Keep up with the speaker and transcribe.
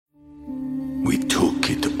We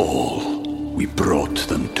took it all. We brought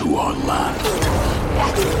them to our land.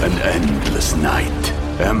 An endless night,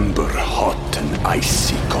 ember hot and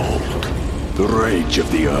icy cold. The rage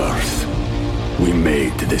of the earth. We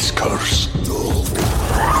made this curse.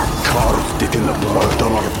 Carved it in the blood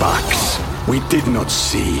on our backs. We did not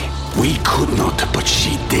see. We could not, but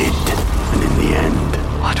she did. And in the end...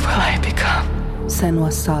 What will I become?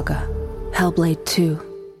 Senua's Saga. Hellblade 2.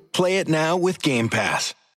 Play it now with Game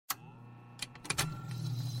Pass.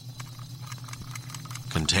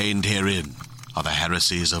 Contained herein are the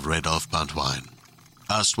heresies of Radolf Buntwine,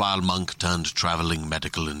 erstwhile monk turned traveling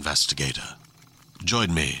medical investigator.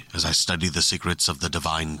 Join me as I study the secrets of the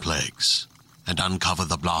divine plagues and uncover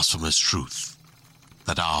the blasphemous truth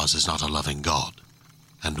that ours is not a loving God,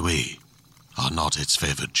 and we are not its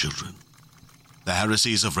favored children. The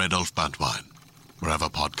heresies of Radolf Buntwine, wherever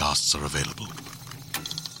podcasts are available.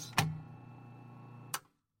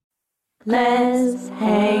 Let's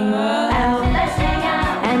hang out. Let's hang out.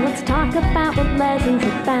 And let's talk about what legends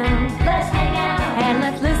have found. Let's hang out. And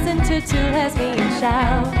let's listen to two lesbians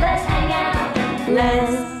shout. Let's hang out.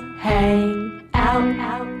 Let's hang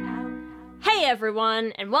out. Hey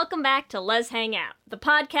everyone, and welcome back to Let's Hang Out, the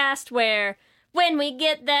podcast where when we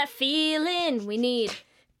get that feeling, we need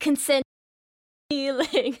consent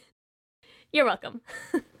feeling. You're welcome.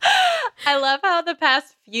 I love how the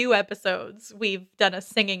past few episodes we've done a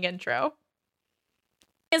singing intro.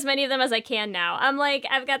 As many of them as I can now. I'm like,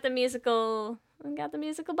 I've got the musical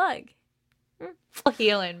bug.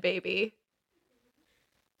 Healing, baby.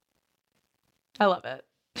 I love it.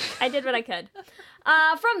 I did what I could.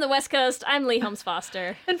 From the West Coast, I'm Lee Holmes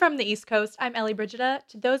Foster. And from the East Coast, I'm Ellie Brigida.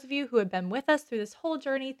 To those of you who have been with us through this whole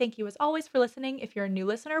journey, thank you as always for listening. If you're a new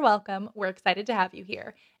listener, welcome. We're excited to have you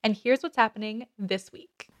here. And here's what's happening this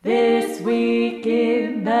week. This week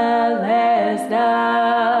in the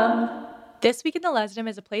Lesdom. This Week in the Lesdom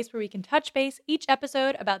is a place where we can touch base each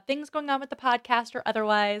episode about things going on with the podcast or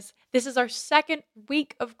otherwise. This is our second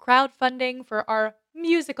week of crowdfunding for our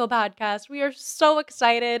musical podcast. We are so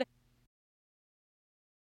excited.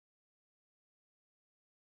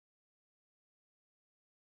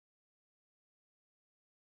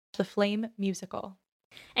 The Flame musical.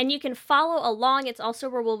 And you can follow along. It's also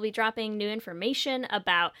where we'll be dropping new information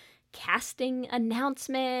about casting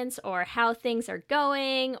announcements or how things are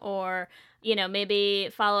going, or, you know, maybe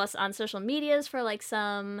follow us on social medias for like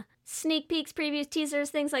some sneak peeks, previews, teasers,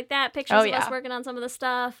 things like that, pictures of us working on some of the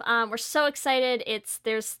stuff. We're so excited.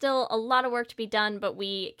 There's still a lot of work to be done, but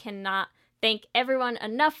we cannot thank everyone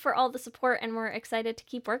enough for all the support, and we're excited to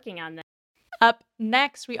keep working on this. Up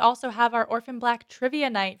next, we also have our Orphan Black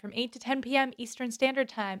Trivia Night from 8 to 10 p.m. Eastern Standard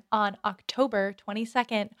Time on October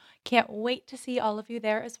 22nd. Can't wait to see all of you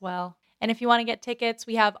there as well. And if you want to get tickets,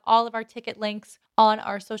 we have all of our ticket links on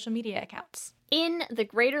our social media accounts. In the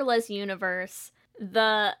Greater Les universe,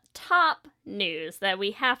 the top news that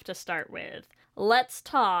we have to start with, let's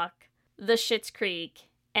talk the Schitt's Creek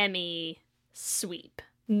Emmy sweep.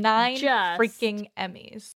 9 freaking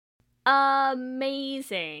Emmys.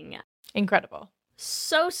 Amazing. Incredible.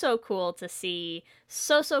 So cool to see.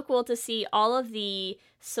 So cool to see all of the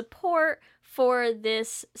support for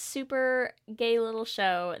this super gay little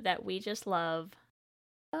show that we just love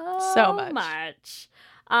so much.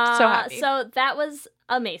 So happy. So that was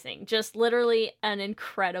amazing. Just literally an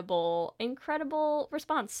incredible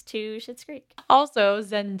response to Schitt's Creek. Also,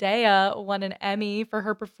 Zendaya won an Emmy for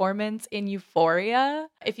her performance in Euphoria.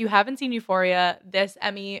 If you haven't seen Euphoria, this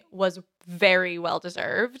Emmy was very well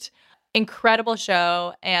deserved. Incredible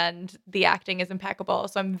show, and the acting is impeccable.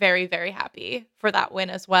 So I'm very, very happy for that win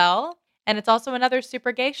as well. And it's also another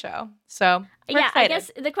super gay show. So we're excited. I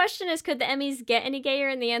guess the question is, could the Emmys get any gayer?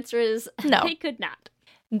 And the answer is no. They could not.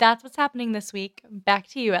 That's what's happening this week. Back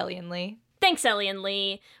to you, Ellie and Lee. Thanks, Ellie and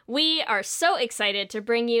Lee. We are so excited to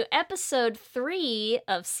bring you episode 3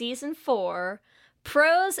 of season 4,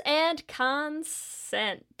 Pros and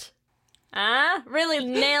Consent. Really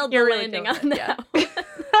nailed the landing on that one.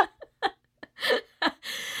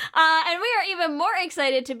 And we are even more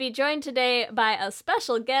excited to be joined today by a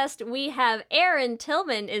special guest. We have Erin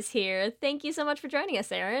Tillman is here. Thank you so much for joining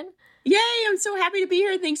us, Erin. Yay, I'm so happy to be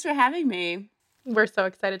here. Thanks for having me. We're so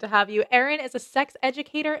excited to have you. Erin is a sex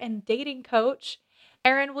educator and dating coach.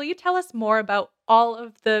 Erin, will you tell us more about all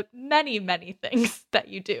of the many, many things that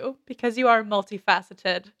you do? Because you are a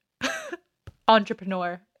multifaceted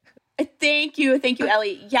entrepreneur. Thank you,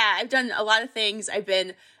 Ellie. Yeah, I've done a lot of things. I've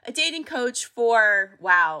been a dating coach for,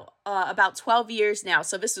 about 12 years now.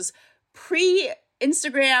 So this was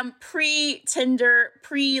Instagram, pre-Tinder,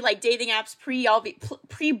 pre-like dating apps,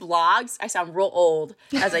 pre-blogs. I sound real old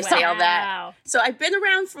as I say all that. So I've been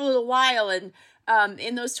around for a little while, and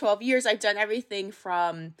in those 12 years, I've done everything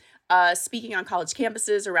from speaking on college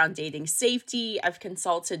campuses around dating safety. I've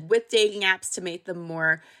consulted with dating apps to make them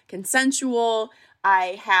more consensual.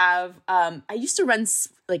 I used to run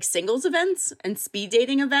like singles events and speed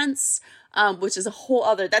dating events, which is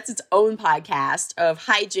that's its own podcast of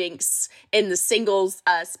hijinks in the singles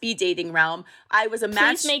speed dating realm. I was a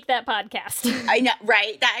Please make that podcast. I know,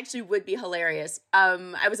 right? That actually would be hilarious.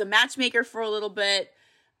 I was a matchmaker for a little bit.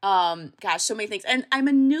 Gosh, so many things. And I'm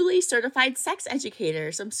a newly certified sex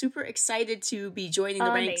educator, so I'm super excited to be joining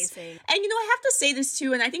the ranks. And, I have to say this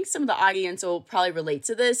too, and I think some of the audience will probably relate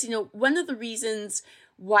to this. One of the reasons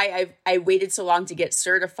why I waited so long to get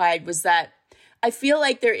certified was that I feel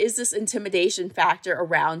like there is this intimidation factor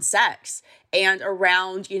around sex and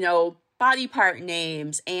around, body part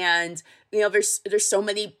names. And, there's so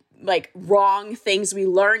many like wrong things we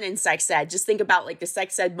learn in sex ed. Just think about like the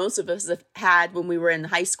sex ed most of us have had when we were in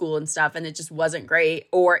high school and stuff, and it just wasn't great,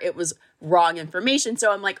 or it was wrong information.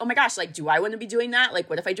 So I'm like, oh my gosh, like, do I want to be doing that?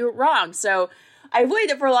 Like, what if I do it wrong? So I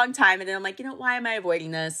avoided it for a long time, and then I'm like, why am I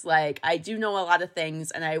avoiding this? Like, I do know a lot of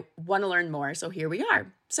things, and I want to learn more. So here we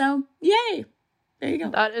are. So yay. There you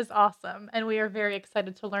go. That is awesome. And we are very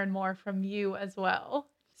excited to learn more from you as well.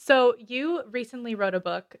 So you recently wrote a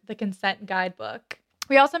book, The Consent Guidebook.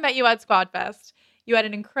 We also met you at Squad Fest. You had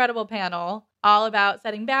an incredible panel all about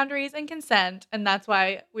setting boundaries and consent, and that's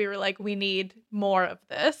why we were like, we need more of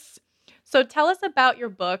this. So tell us about your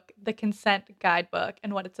book, The Consent Guidebook,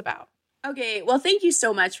 and what it's about. Okay, well, thank you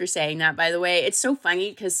so much for saying that, by the way. It's so funny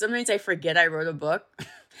because sometimes I forget I wrote a book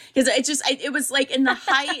because it was like in the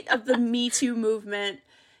height of the Me Too movement.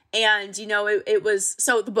 And, it was,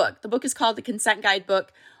 so the book is called The Consent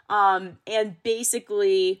Guidebook. And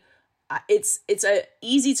basically it's a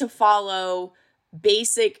easy to follow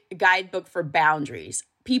basic guidebook for boundaries.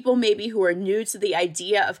 People maybe who are new to the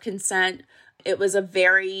idea of consent. It was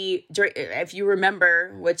if you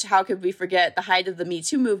remember, which how could we forget the height of the Me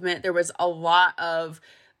Too movement, there was a lot of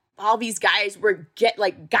all these guys were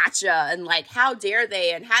gotcha and like, how dare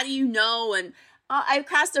they? And how do you know? And I've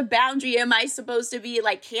crossed a boundary. Am I supposed to be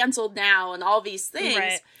like canceled now? And all these things.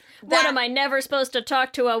 Right. What am I never supposed to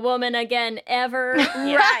talk to a woman again ever?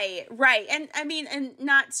 Right. And I mean, and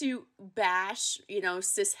not to bash,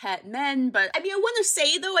 cishet men, but I mean, I do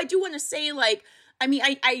want to say like,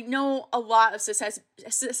 I know a lot of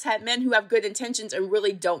cishet men who have good intentions and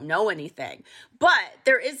really don't know anything. But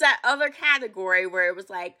there is that other category where it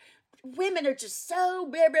was like, women are just so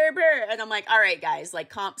blah, blah, blah. And I'm like, all right, guys,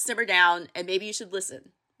 like simmer down and maybe you should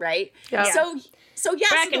listen. Right? Yeah. So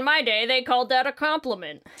yes. Back in my day, they called that a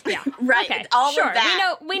compliment. Yeah. Right. Okay. All sure. of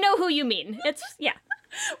that. We know who you mean. Yeah.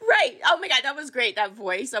 Right. Oh my God, that was great. That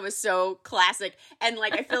voice, that was so classic. And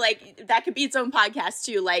like, I feel like that could be its own podcast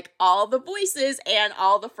too, like all the voices and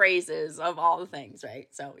all the phrases of all the things, right?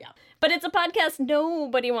 So yeah. But it's a podcast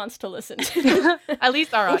nobody wants to listen to. At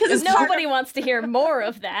least our audience. Because nobody wants to hear more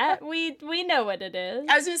of that. We know what it is.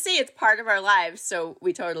 I was going to say it's part of our lives, so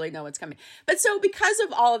we totally know what's coming. But so because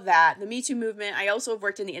of all of that, the Me Too movement, I also have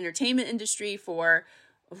worked in the entertainment industry for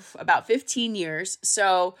about 15 years.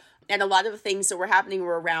 So, and a lot of the things that were happening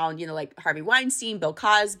were around, like Harvey Weinstein, Bill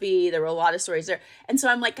Cosby. There were a lot of stories there. And so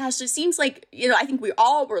I'm like, gosh, it seems like, I think we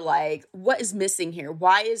all were like, what is missing here?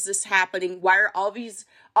 Why is this happening? Why are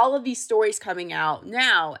all of these stories coming out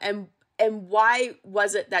now? And why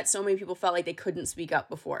was it that so many people felt like they couldn't speak up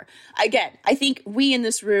before? Again, I think we in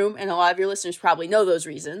this room and a lot of your listeners probably know those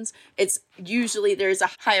reasons. It's usually there's a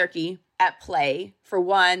hierarchy at play. For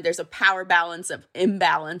one, there's a power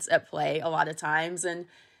imbalance at play a lot of times. And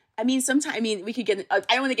we could get, I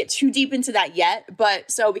don't want to get too deep into that yet,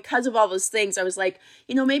 but so because of all those things, I was like,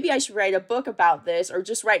 maybe I should write a book about this or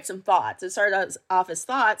just write some thoughts. It started off as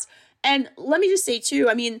thoughts. And let me just say too,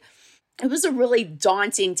 it was a really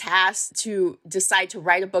daunting task to decide to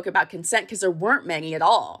write a book about consent because there weren't many at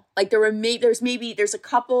all. Like there's a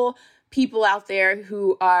couple people out there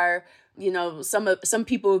who are, some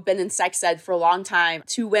people who've been in sex ed for a long time,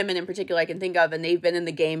 2 women in particular I can think of, and they've been in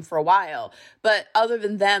the game for a while. But other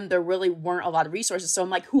than them, there really weren't a lot of resources. So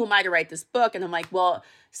I'm like, who am I to write this book? And I'm like, well,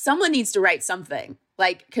 someone needs to write something.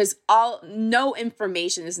 Like, because no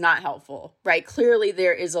information is not helpful, right? Clearly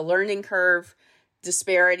there is a learning curve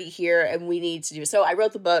disparity here and we need to do. So I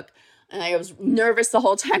wrote the book and I was nervous the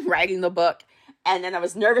whole time writing the book. And then I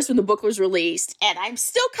was nervous when the book was released. And I'm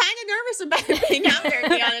still kind of nervous about it being out there, to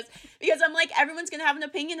be honest, because I'm like, everyone's going to have an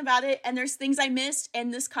opinion about it. And there's things I missed.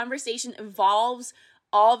 And this conversation evolves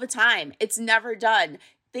all the time. It's never done.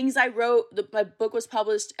 things I wrote, my book was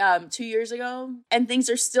published 2 years ago, and things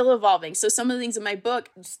are still evolving. So some of the things in my book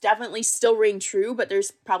definitely still ring true, but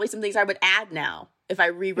there's probably some things I would add now if I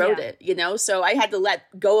rewrote it, you know? So I had to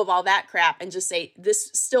let go of all that crap and just say, this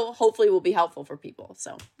still hopefully will be helpful for people.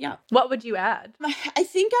 So, yeah. What would you add? I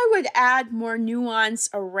think I would add more nuance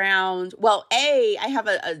around, well, I have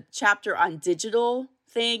a chapter on digital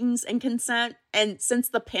things and consent. And since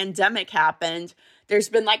the pandemic happened, there's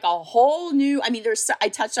been like a whole new, I mean, I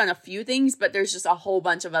touched on a few things, but there's just a whole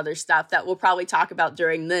bunch of other stuff that we'll probably talk about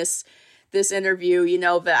during this interview, you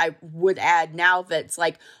know, that I would add now that's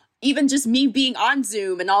like, even just me being on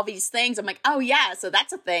Zoom and all these things, I'm like, oh yeah, so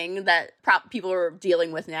that's a thing that people are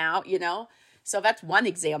dealing with now, you know? So that's one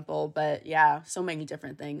example, but yeah, so many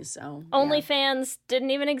different things. So OnlyFans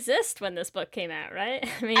didn't even exist when this book came out, right?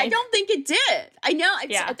 I mean, I don't think it did. I know.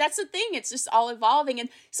 That's the thing. It's just all evolving. And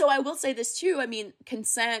so I will say this too. I mean,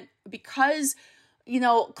 consent, because, you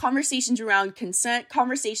know, conversations around consent,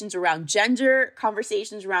 conversations around gender,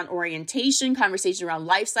 conversations around orientation, conversations around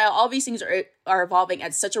lifestyle, all these things are evolving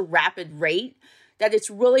at such a rapid rate that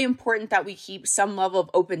it's really important that we keep some level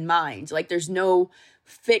of open mind. Like there's no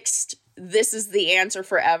fixed, this is the answer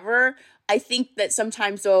forever. I think that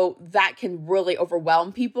sometimes though that can really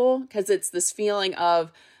overwhelm people because it's this feeling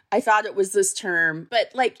of, I thought it was this term,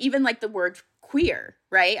 but like even like the word queer,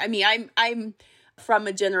 right? I mean, I'm from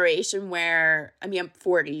a generation where, I mean, I'm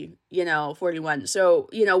 40, you know, 41. So,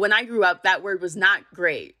 you know, when I grew up, that word was not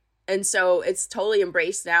great. And so it's totally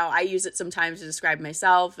embraced now. I use it sometimes to describe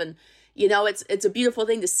myself. And, you know, it's a beautiful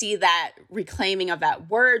thing to see that reclaiming of that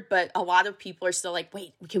word. But a lot of people are still like,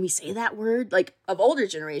 wait, can we say that word? Like of older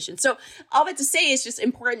generations. So all that to say is just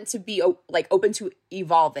important to be like open to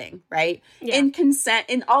evolving, right? Yeah. And consent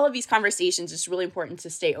in all of these conversations, it's really important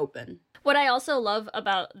to stay open. What I also love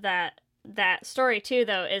about that story too,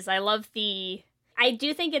 though, is I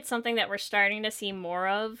do think it's something that we're starting to see more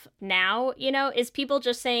of now, you know, is people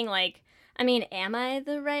just saying like, I mean, am I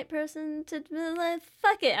the right person to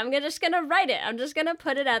fuck it? I'm just gonna write it. I'm just gonna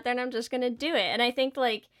put it out there and I'm just gonna do it. And I think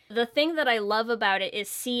like the thing that I love about it is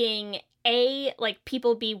seeing like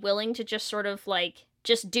people be willing to just sort of like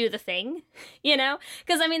just do the thing, you know?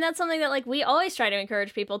 Because I mean, that's something that like we always try to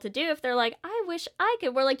encourage people to do. If they're like, I wish I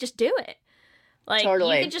could, we're like, just do it. Like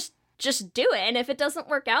totally. You could just do it. And if it doesn't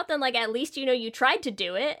work out, then like at least, you know, you tried to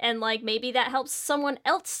do it and like maybe that helps someone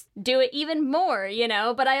else do it even more, you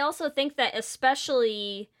know? But I also think that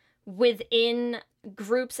especially within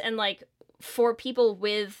groups and like for people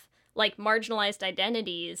with like marginalized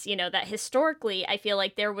identities, you know, that historically I feel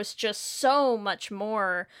like there was just so much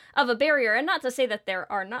more of a barrier. And not to say that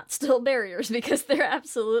there are not still barriers, because there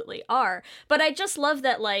absolutely are. But I just love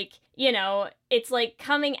that, like, you know, it's like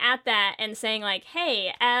coming at that and saying like,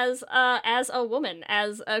 hey, as a woman,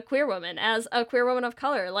 as a queer woman of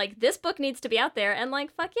color, like this book needs to be out there, and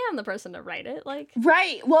like, fuck yeah, I'm the person to write it. Like,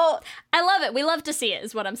 right. Well, I love it. We love to see it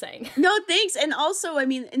is what I'm saying. No, thanks. And also, I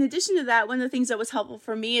mean, in addition to that, one of the things that was helpful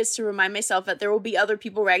for me is to remind myself that there will be other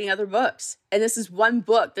people writing other books. And this is one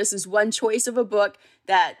book. This is one choice of a book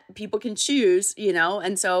that people can choose, you know?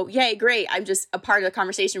 And so, yay, great. I'm just a part of the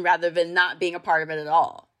conversation rather than not being a part of it at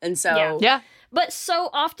all. And so, yeah. But so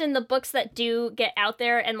often the books that do get out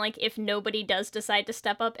there, and like if nobody does decide to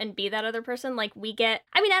step up and be that other person, like we get,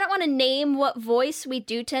 I mean, I don't want to name what voice we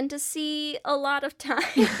do tend to see a lot of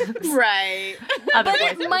times. Right. But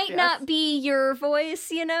it might not be your voice,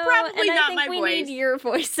 you know? Probably and not I think my we voice. need your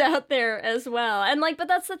voice out there as well. And like, but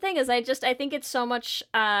that's the thing is I think it's so much,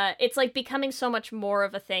 it's like becoming so much more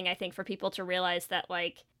of a thing, I think, for people to realize that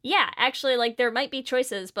like, yeah, actually like there might be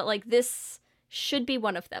choices, but like this should be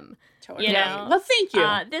one of them. Totally. You know? Well, thank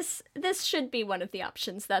you. This should be one of the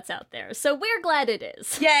options that's out there. So we're glad it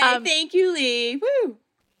is. Yay, thank you, Lee. Woo.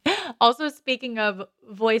 Also, speaking of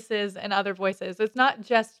voices and other voices, it's not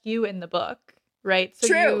just you in the book, right? So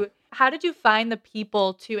True. How did you find the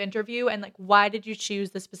people to interview, and like why did you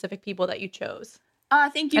choose the specific people that you chose?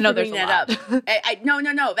 Thank you for bringing that up.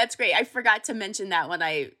 No, that's great. I forgot to mention that when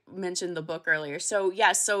I mentioned the book earlier. So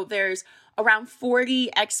so there's around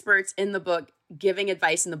 40 experts in the book giving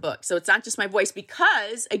advice in the book. So it's not just my voice,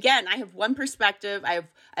 because again, I have one perspective.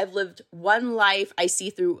 I've lived one life. I see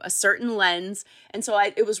through a certain lens. And so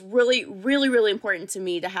it was really, really, really important to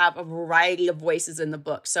me to have a variety of voices in the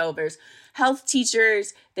book. So there's health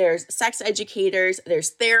teachers, there's sex educators,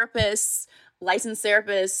 there's therapists, licensed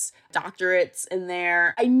therapists, doctorates in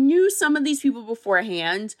there. I knew some of these people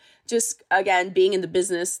beforehand, just again, being in the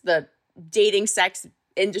business, the dating, sex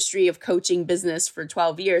industry of coaching business for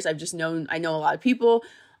 12 years. I know a lot of people.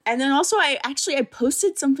 And then also I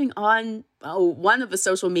posted something on one of the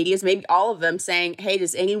social medias, maybe all of them, saying, hey,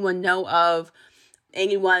 does anyone know of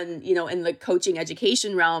anyone, in the coaching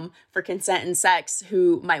education realm for consent and sex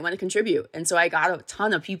who might want to contribute. And so I got a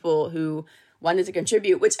ton of people who wanted to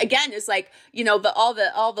contribute, which again is like, all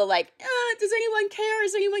the like, does anyone care?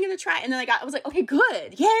 Is anyone going to try? And then I was like, okay,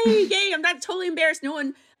 good. Yay. I'm not totally embarrassed.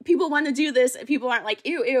 People want to do this. People aren't like,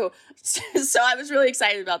 ew. So I was really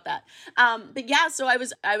excited about that. But yeah, so I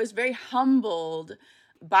was very humbled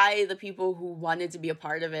by the people who wanted to be a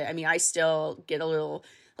part of it. I mean, I still get a little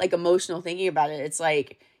like emotional thinking about it. It's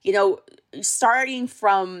like, starting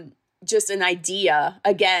from just an idea,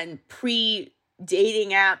 again,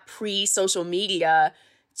 pre-dating app, pre-social media,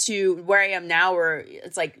 to where I am now, where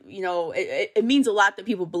it's like, it means a lot that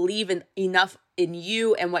people believe enough in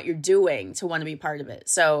you and what you're doing to want to be part of it.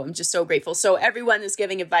 So I'm just so grateful. So everyone is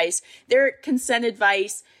giving advice, their consent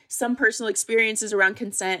advice, some personal experiences around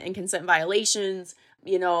consent and consent violations,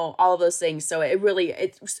 all of those things. So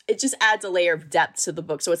it just adds a layer of depth to the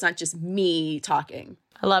book. So it's not just me talking.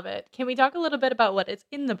 I love it. Can we talk a little bit about what is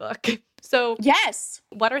in the book? So yes.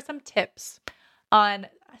 What are some tips on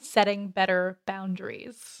setting better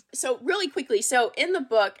boundaries? So really quickly, so in the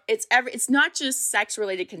book, it's not just sex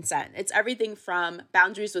related consent. It's everything from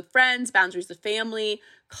boundaries with friends, boundaries with family,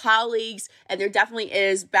 colleagues, and there definitely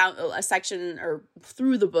is a section or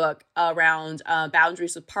through the book around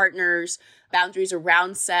boundaries with partners, boundaries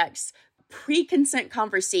around sex, pre-consent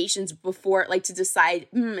conversations before, like to decide,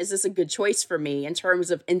 is this a good choice for me in terms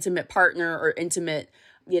of intimate partner or intimate,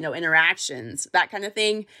 interactions, that kind of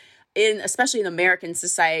thing. Especially in American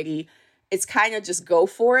society, it's kind of just go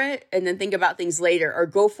for it and then think about things later, or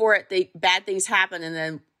go for it, bad things happen, and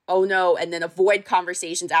then, oh no, and then avoid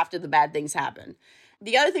conversations after the bad things happen.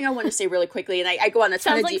 The other thing I want to say really quickly, and I go on a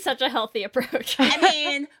ton sounds like such a healthy approach. I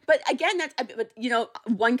mean, but again,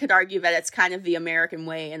 one could argue that it's kind of the American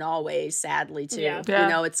way in all ways, sadly, too.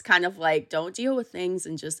 Yeah. It's kind of like, don't deal with things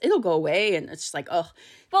and just, it'll go away. And it's just like, ugh.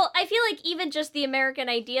 Well, I feel like even just the American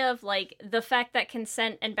idea of like the fact that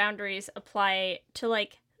consent and boundaries apply to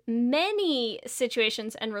like many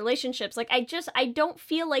situations and relationships. Like I don't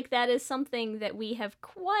feel like that is something that we have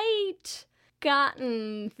quite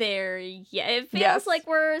gotten there yet. It feels like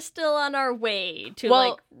we're still on our way to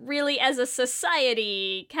like really as a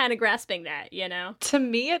society kind of grasping that, To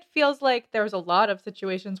me, it feels like there's a lot of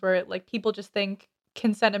situations where like people just think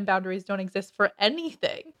consent and boundaries don't exist for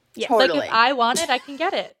anything. Yeah, totally. Like if I want it, I can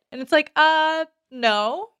get it. And it's like,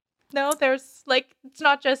 no, there's like, it's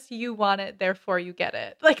not just you want it, therefore you get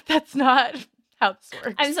it. Like that's not how this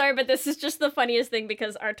works. I'm sorry, but this is just the funniest thing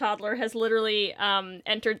because our toddler has literally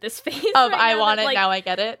entered this phase of right I now want that, it, like, now I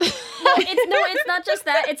get it. it's not just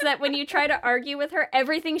that. It's that when you try to argue with her,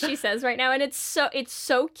 everything she says right now, and it's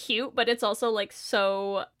so cute, but it's also like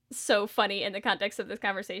so funny in the context of this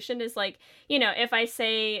conversation is like, if I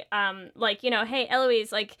say, hey,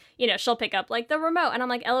 Eloise, like, she'll pick up like the remote and I'm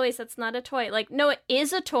like, Eloise, that's not a toy. Like, no, it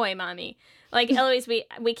is a toy, mommy. Like, Eloise,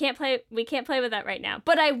 we can't play with that right now,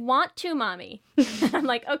 but I want to, mommy. I'm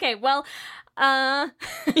like, okay, well,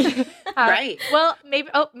 right. Well,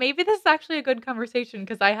 maybe this is actually a good conversation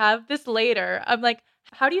because I have this later. I'm like,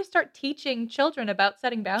 how do you start teaching children about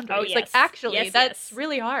setting boundaries? Oh, yes. Like, actually, that's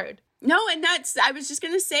really hard. No, and I was just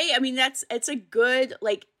going to say, I mean, it's a good,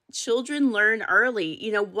 like, children learn early.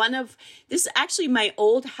 This is actually my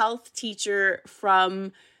old health teacher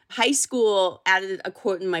from high school added a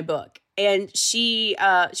quote in my book. And she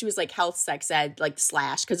was like health sex ed, like /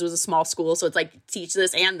 because it was a small school. So it's like teach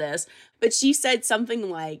this and this. But she said something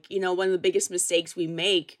like, one of the biggest mistakes we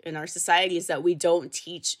make in our society is that we don't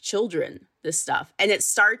teach children this stuff. And it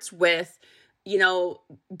starts with,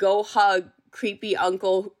 go hug creepy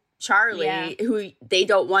Uncle Charlie who they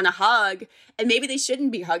don't want to hug. And maybe they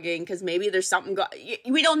shouldn't be hugging because maybe there's something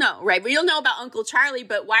we don't know, right? We don't know about Uncle Charlie,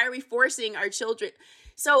 but why are we forcing our children?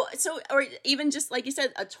 So, or even just like you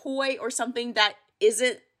said, a toy or something that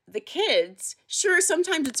isn't the kids. Sure,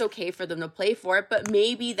 sometimes it's okay for them to play for it, but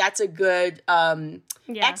maybe that's a good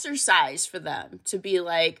exercise for them to be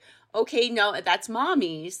like, okay, no, that's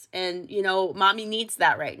mommy's, and mommy needs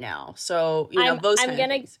that right now. So those kind of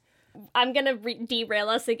things. I'm gonna derail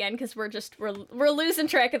us again because we're losing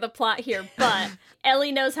track of the plot here. But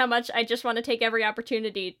Ellie knows how much I just want to take every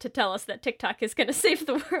opportunity to tell us that TikTok is gonna save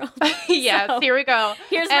the world. Yes, so, here we go.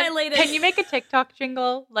 Here's my latest. Can you make a TikTok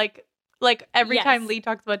jingle? Like every time Lee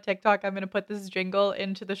talks about TikTok, I'm gonna put this jingle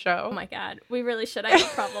into the show. Oh my god, we really should. I have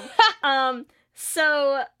a problem.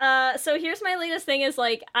 So here's my latest thing is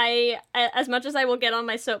like as much as I will get on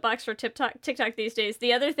my soapbox for TikTok these days,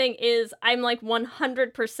 the other thing is I'm like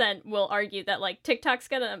 100% will argue that like TikTok's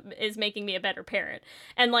is making me a better parent.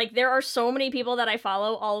 And like there are so many people that I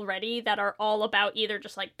follow already that are all about either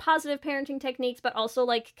just like positive parenting techniques, but also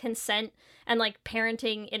like consent and like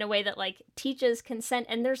parenting in a way that like teaches consent.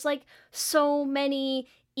 And there's like so many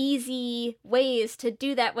easy ways to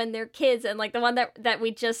do that when they're kids. And like the one that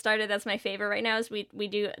we just started that's my favorite right now is we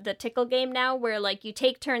do the tickle game now, where like you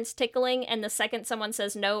take turns tickling, and the second someone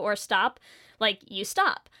says no or stop, like you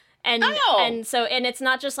stop. And and it's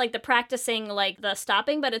not just like the practicing like the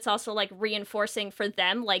stopping, but it's also like reinforcing for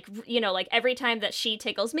them, like, you know, like every time that she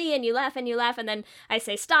tickles me and you laugh, and then I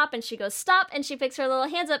say stop and she goes stop and she picks her little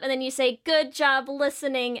hands up, and then you say good job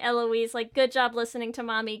listening, Eloise, like good job listening to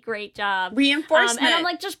mommy, great job, reinforcement. And I'm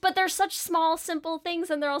like, just, but they're such small simple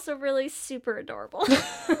things, and they're also really super adorable.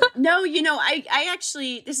 No, you know, I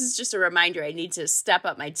actually, this is just a reminder, I need to step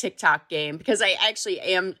up my TikTok game, because I actually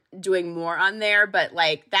am doing more on there, but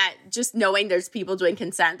like that, just knowing there's people doing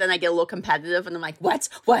consent, then I get a little competitive, and I'm like, what?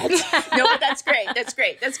 No, but that's great. That's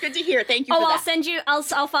great. That's good to hear. Thank you. I'll send you.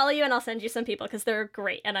 I'll follow you, and I'll send you some people because they're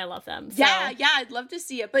great and I love them. So. Yeah, I'd love to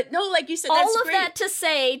see it. But no, like you said, all that's of great. That to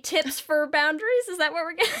say, tips for boundaries. Is that what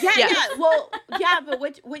we're getting? Yeah. Well, yeah, but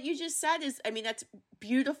what you just said is, I mean, that's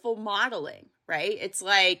beautiful modeling, right? It's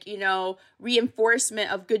like, you know,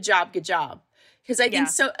 reinforcement of good job. Because I think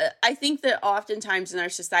I think that oftentimes in our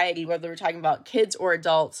society, whether we're talking about kids or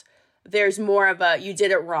adults, there's more of a, you did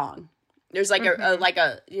it wrong. There's like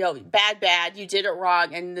a you know, bad, you did it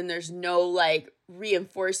wrong. And then there's no like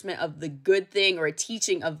reinforcement of the good thing or a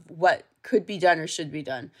teaching of what could be done or should be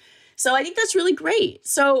done. So I think that's really great.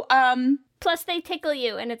 So, plus they tickle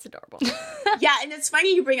you and it's adorable. Yeah. And it's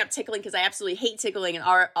funny you bring up tickling, because I absolutely hate tickling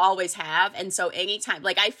and always have. And so anytime,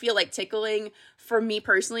 like, I feel like tickling for me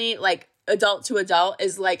personally, like, adult to adult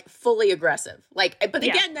is like fully aggressive. Like, but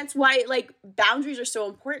again, that's why like boundaries are so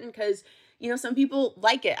important, because, you know, some people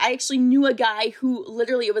like it. I actually knew a guy who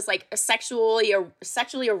literally, it was like a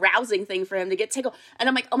sexually arousing thing for him to get tickled. And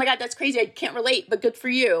I'm like, oh my God, that's crazy. I can't relate, but good for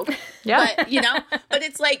you. Yeah. But, you know, but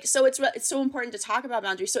it's like, so it's so important to talk about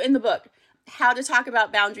boundaries. So in the book, How to Talk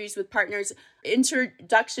About Boundaries with Partners,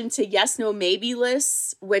 introduction to yes, no, maybe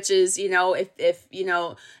lists, which is, you know, if you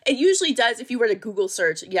know, it usually does, if you were to Google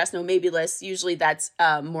search yes, no, maybe lists, usually that's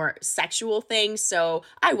more sexual things. So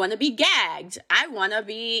I want to be gagged. I want to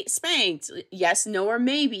be spanked. Yes, no, or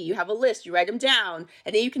maybe. You have a list, you write them down,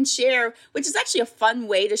 and then you can share, which is actually a fun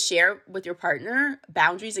way to share with your partner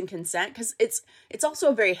boundaries and consent, because it's also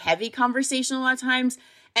a very heavy conversation a lot of times.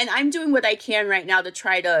 And I'm doing what I can right now to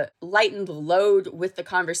try to lighten the load with the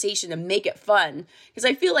conversation and make it fun. Because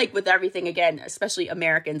I feel like with everything, again, especially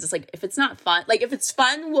Americans, it's like, if it's not fun, like if it's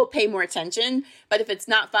fun, we'll pay more attention. But if it's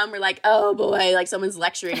not fun, we're like, oh boy, like someone's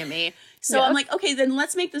lecturing at me. So I'm like, okay, then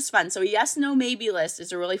let's make this fun. So yes, no, maybe list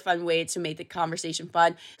is a really fun way to make the conversation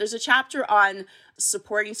fun. There's a chapter on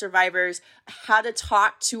supporting survivors, how to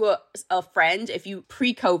talk to a friend if you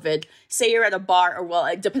pre-COVID, say you're at a bar, or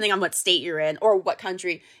well, depending on what state you're in or what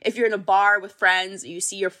country, if you're in a bar with friends, you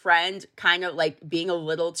see your friend kind of like being a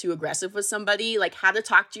little too aggressive with somebody, like how to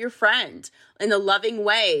talk to your friend in a loving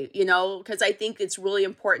way, you know, because I think it's really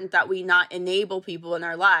important that we not enable people in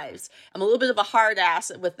our lives. I'm a little bit of a hard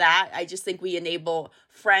ass with that. I just think we enable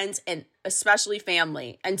friends and especially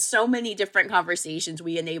family, and so many different conversations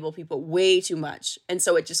we enable people way too much. And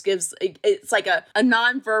so it just gives, it's like a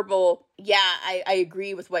nonverbal, I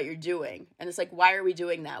agree with what you're doing. And it's like, why are we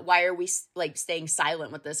doing that? Why are we like staying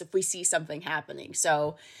silent with this if we see something happening?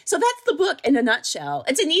 So that's the book in a nutshell.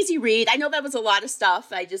 It's an easy read. I know that was a lot of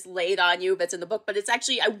stuff I just laid on you, but it's in the book, but it's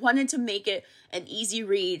actually, I wanted to make it an easy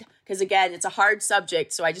read because again, it's a hard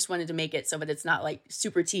subject. So I just wanted to make it so that it's not like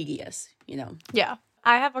super tedious, you know? Yeah.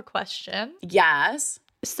 I have a question. Yes.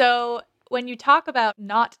 So when you talk about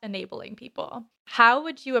not enabling people, how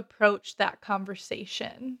would you approach that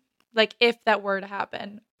conversation? Like if that were to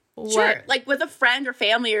happen? Sure. Like with a friend or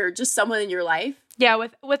family or just someone in your life? Yeah,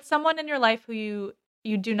 with someone in your life who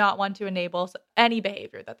you do not want to enable any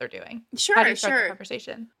behavior that they're doing. Sure, how do you start the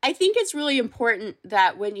conversation? I think it's really important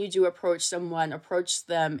that when you do approach someone, approach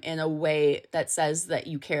them in a way that says that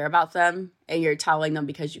you care about them and you're telling them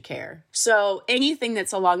because you care. So anything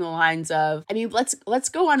that's along the lines of, I mean, let's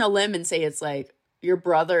go on a limb and say it's like your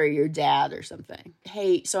brother or your dad or something.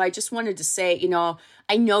 Hey, so I just wanted to say, you know,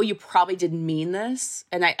 I know you probably didn't mean this,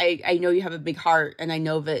 and I know you have a big heart, and I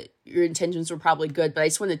know that your intentions were probably good, but I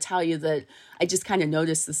just want to tell you that I just kind of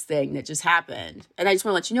noticed this thing that just happened. And I just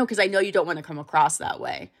want to let you know, because I know you don't want to come across that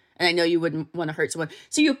way. And I know you wouldn't want to hurt someone.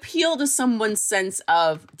 So you appeal to someone's sense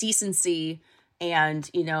of decency And,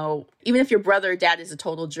 you know, even if your brother or dad is a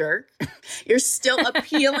total jerk, you're still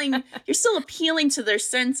appealing to their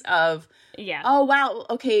sense of, yeah, oh, wow,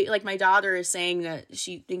 okay, like my daughter is saying that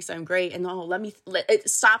she thinks I'm great, and it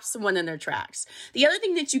stops someone in their tracks. The other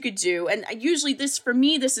thing that you could do, and usually this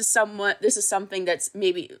is something that's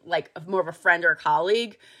maybe like more of a friend or a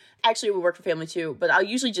colleague. Actually, we work for family too, but I'll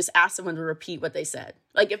usually just ask someone to repeat what they said.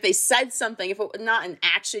 Like if they said something, if it not an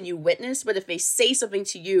action you witnessed, but if they say something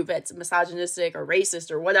to you that's misogynistic or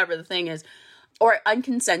racist or whatever the thing is, or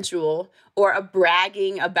unconsensual, or a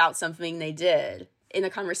bragging about something they did in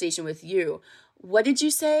a conversation with you, what did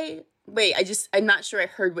you say? Wait, I'm not sure I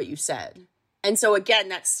heard what you said. And so again,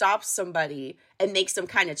 that stops somebody and makes them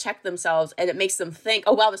kind of check themselves, and it makes them think,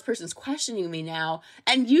 oh, wow, this person's questioning me now.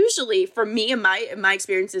 And usually for me and my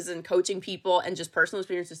experiences in coaching people and just personal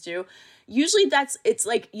experiences too, usually it's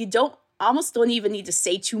like you almost don't even need to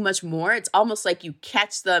say too much more. It's almost like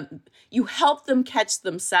you help them catch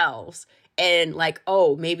themselves and like,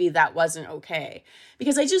 oh, maybe that wasn't okay.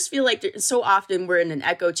 Because I just feel like so often we're in an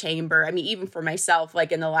echo chamber. I mean, even for myself,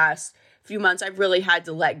 like in the last few months, I've really had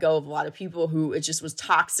to let go of a lot of people who it just was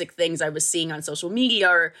toxic things I was seeing on social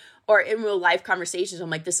media or in real life conversations. I'm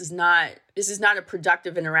like, this is not a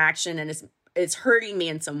productive interaction, and it's hurting me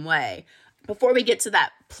in some way. Before we get to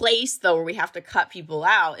that place though, where we have to cut people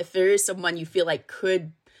out, if there is someone you feel like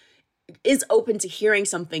is open to hearing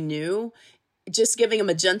something new, just giving them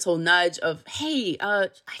a gentle nudge of, hey, I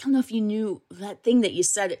don't know if you knew that thing that you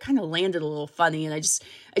said, it kind of landed a little funny. And I just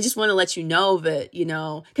want to let you know that, you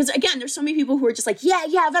know, because again, there's so many people who are just like,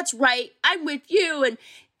 yeah, that's right, I'm with you, and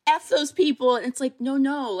F those people. And it's like,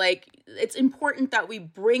 no, like it's important that we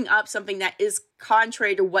bring up something that is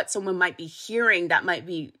contrary to what someone might be hearing that might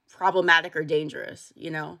be problematic or dangerous,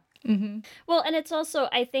 you know? Mm-hmm. Well, and it's also,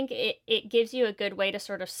 I think it gives you a good way to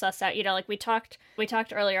sort of suss out, you know, like we talked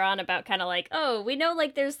earlier on about kind of like, oh, we know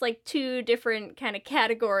like there's like two different kind of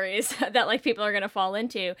categories that like people are going to fall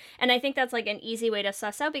into. And I think that's like an easy way to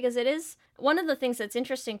suss out, because it is one of the things that's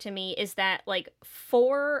interesting to me is that like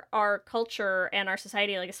for our culture and our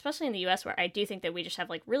society, like especially in the US, where I do think that we just have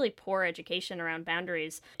like really poor education around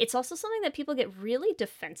boundaries, it's also something that people get really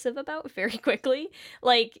defensive about very quickly,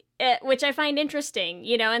 like which I find interesting,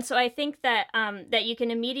 you know. And so I think that that you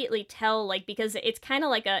can immediately tell, like, because it's kind of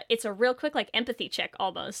like it's a real quick like empathy check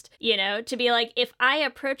almost, you know, to be like, if I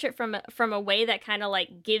approach it from a way that kind of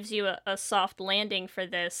like gives you a soft landing for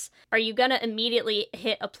this, are you gonna immediately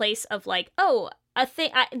hit a place of like, oh,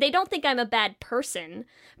 they don't think I'm a bad person,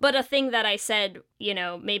 but a thing that I said, you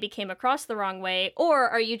know, maybe came across the wrong way? Or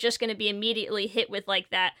are you just going to be immediately hit with like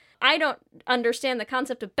that, I don't understand the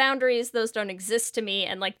concept of boundaries, those don't exist to me,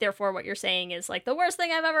 and like therefore what you're saying is like the worst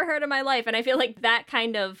thing I've ever heard in my life? And I feel like that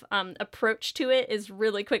kind of approach to it is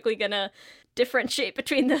really quickly gonna differentiate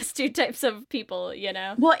between those two types of people, you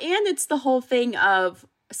know? Well, and it's the whole thing of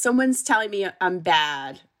someone's telling me I'm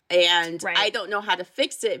bad, and right. I don't know how to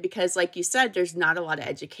fix it because, like you said, there's not a lot of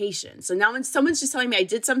education. So now when someone's just telling me I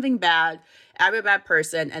did something bad, I'm a bad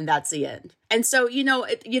person, and that's the end. And so,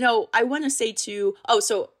 I want to say too, a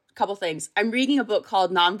couple things. I'm reading a book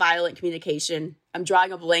called Nonviolent Communication. I'm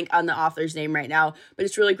drawing a blank on the author's name right now, but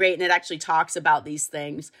it's really great. And it actually talks about these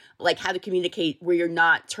things, like how to communicate where you're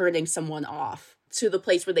not turning someone off to the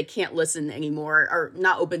place where they can't listen anymore or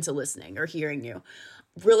not open to listening or hearing you.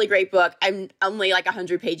 Really great book. I'm only like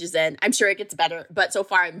 100 pages in. I'm sure it gets better, but so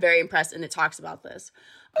far I'm very impressed, and it talks about this.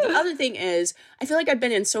 The other thing is, I feel like I've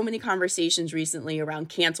been in so many conversations recently around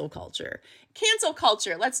cancel culture. Cancel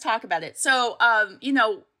culture, let's talk about it. So,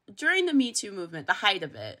 during the Me Too movement, the height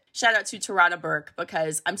of it, shout out to Tarana Burke,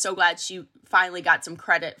 because I'm so glad she finally got some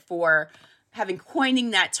credit for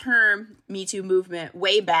coining that term, Me Too movement,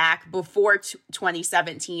 way back before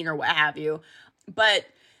 2017 or what have you. But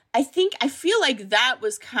I feel like that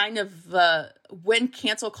was kind of when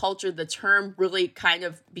cancel culture, the term really kind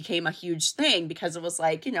of became a huge thing, because it was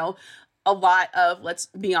like, a lot of, let's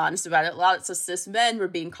be honest about it, lots of cis men were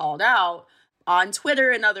being called out on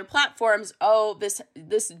Twitter and other platforms. Oh,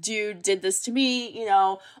 this dude did this to me,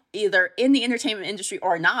 either in the entertainment industry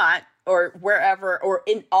or not, or wherever, or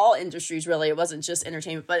in all industries, really. It wasn't just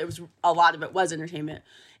entertainment, but a lot of it was entertainment.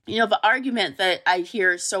 The argument that I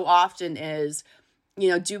hear so often is,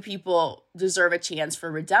 do people deserve a chance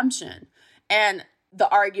for redemption? And the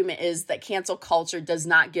argument is that cancel culture does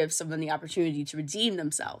not give someone the opportunity to redeem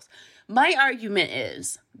themselves. My argument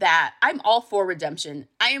is that I'm all for redemption.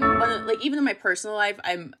 I am even in my personal life,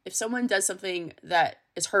 if someone does something that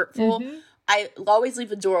is hurtful, I'll always leave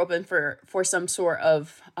the door open for some sort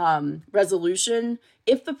of resolution.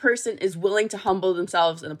 If the person is willing to humble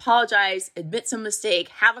themselves and apologize, admit some mistake,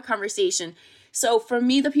 have a conversation, So for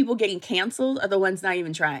me, the people getting canceled are the ones not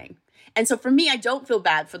even trying. And so for me, I don't feel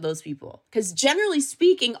bad for those people. Because generally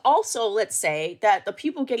speaking, also, let's say that the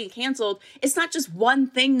people getting canceled, it's not just one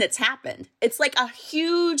thing that's happened. It's like a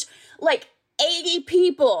huge, like 80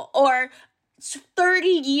 people or 30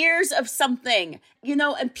 years of something,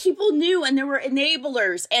 and people knew, and there were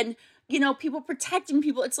enablers and, people protecting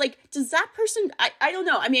people. It's like, does that person, I don't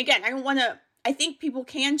know. I mean, again, I think people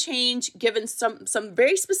can change given some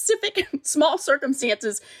very specific small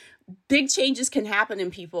circumstances. Big changes can happen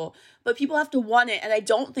in people, but people have to want it. And I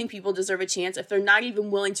don't think people deserve a chance if they're not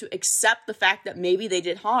even willing to accept the fact that maybe they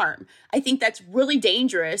did harm. I think that's really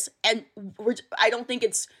dangerous. And I don't think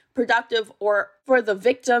it's productive or for the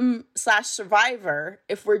victim/survivor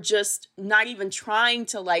if we're just not even trying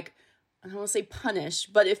to, like, I don't want to say punish,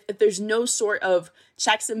 but if there's no sort of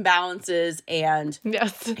checks and balances and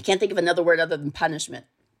yes, I can't think of another word other than punishment.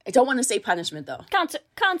 I don't want to say punishment, though.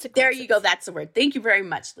 Consequences. There you go. That's the word. Thank you very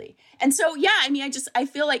much, Lee. And so, yeah, I mean, I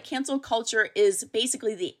feel like cancel culture is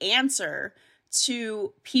basically the answer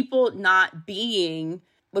to people not having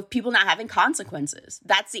consequences.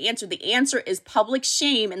 That's the answer. The answer is public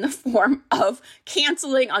shame in the form of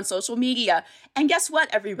canceling on social media. And guess what,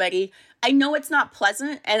 everybody? I know it's not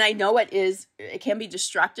pleasant, and I know it can be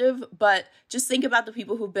destructive, but just think about the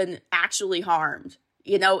people who've been actually harmed.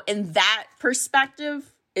 In that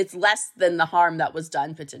perspective, it's less than the harm that was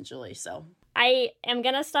done potentially. So I am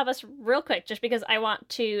going to stop us real quick just because I want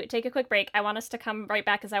to take a quick break. I want us to come right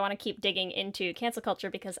back because I want to keep digging into cancel culture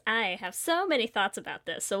because I have so many thoughts about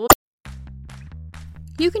this. So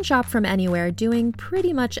You can shop from anywhere doing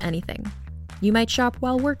pretty much anything. You might shop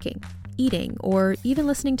while working, eating, or even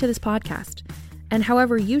listening to this podcast. And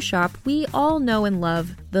however you shop, we all know and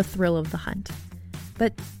love the thrill of the hunt.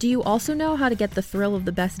 But do you also know how to get the thrill of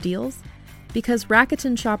the best deals? Because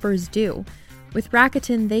Rakuten shoppers do. With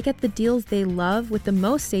Rakuten, they get the deals they love with the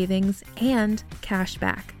most savings and cash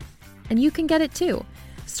back. And you can get it too.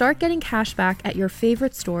 Start getting cash back at your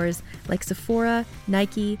favorite stores like Sephora,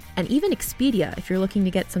 Nike, and even Expedia if you're looking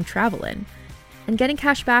to get some travel in. And getting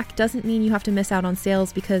cash back doesn't mean you have to miss out on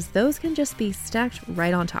sales because those can just be stacked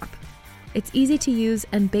right on top. It's easy to use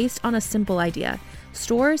and based on a simple idea.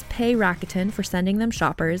 Stores pay Rakuten for sending them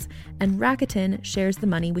shoppers, and Rakuten shares the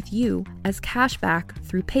money with you as cash back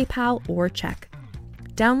through PayPal or check.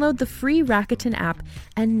 Download the free Rakuten app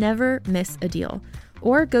and never miss a deal.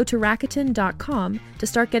 Or go to Rakuten.com to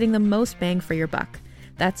start getting the most bang for your buck.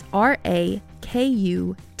 That's Rakuten.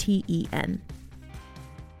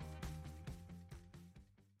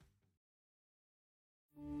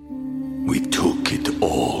 We took it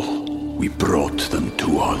all. We brought them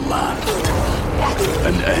to our land.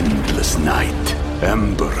 An endless night,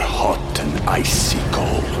 ember hot and icy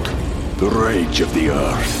cold. The rage of the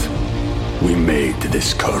earth. We made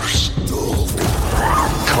this curse.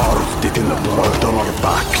 Carved it in the blood on our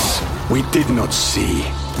backs. We did not see.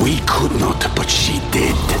 We could not, but she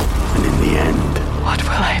did. And in the end, What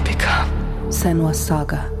will I become? Senua's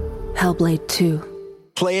Saga. Hellblade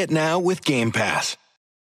 2. Play it now with Game Pass.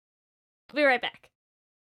 We'll be right back.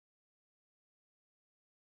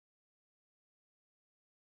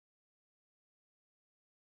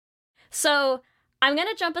 So I'm going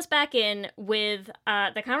to jump us back in with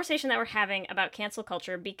the conversation that we're having about cancel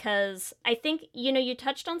culture because I think, you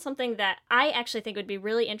touched on something that I actually think would be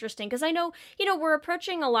really interesting because I know, we're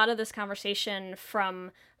approaching a lot of this conversation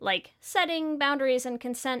from like setting boundaries and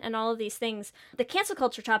consent and all of these things. The cancel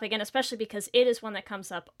culture topic, and especially because it is one that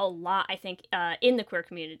comes up a lot, I think, in the queer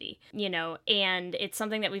community, and it's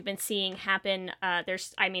something that we've been seeing happen.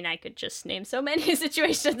 I could just name so many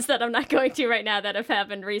situations that I'm not going to right now that have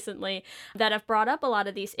happened recently that have brought up a lot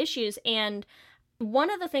of these issues. And one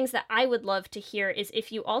of the things that I would love to hear is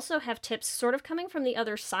if you also have tips sort of coming from the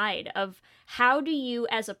other side of how do you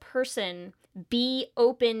as a person be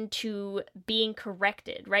open to being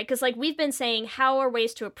corrected, right? Because like we've been saying, how are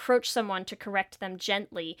ways to approach someone to correct them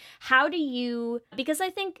gently? How do you, because I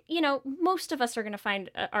think, most of us are going to find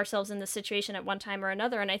ourselves in this situation at one time or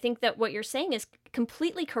another. And I think that what you're saying is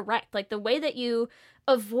completely correct. Like the way that you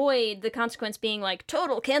avoid the consequence being like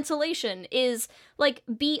total cancellation is like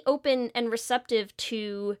be open and receptive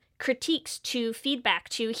to critiques, to feedback,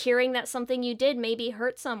 to hearing that something you did maybe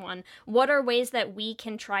hurt someone. What are ways that we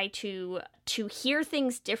can try to hear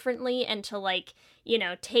things differently and to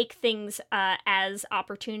take things as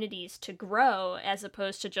opportunities to grow as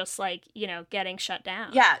opposed to just getting shut down?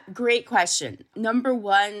 Yeah, great question. Number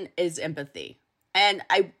one is empathy. And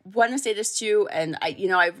I want to say this too, and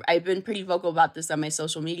I've been pretty vocal about this on my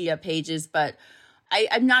social media pages, but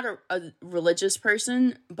I'm not a religious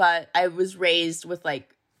person, but I was raised with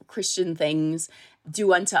Christian things.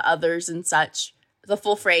 do unto others and such. The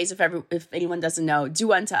full phrase, if anyone doesn't know,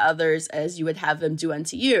 do unto others as you would have them do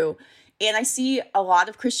unto you. And I see a lot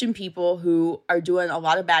of Christian people who are doing a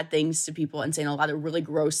lot of bad things to people and saying a lot of really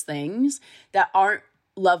gross things that aren't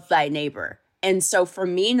love thy neighbor. And so for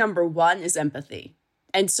me, number one is empathy.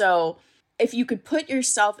 And so if you could put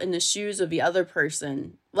yourself in the shoes of the other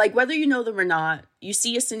person, like whether you know them or not, you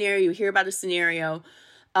see a scenario, you hear about a scenario,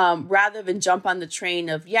 rather than jump on the train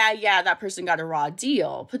of, yeah, that person got a raw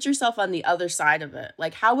deal. Put yourself on the other side of it.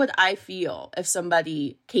 Like, how would I feel if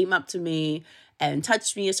somebody came up to me and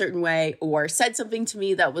touched me a certain way or said something to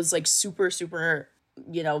me that was like super, super,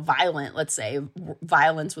 violent, let's say,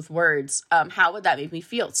 violence with words? How would that make me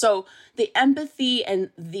feel? So the empathy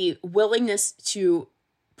and the willingness to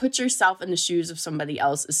put yourself in the shoes of somebody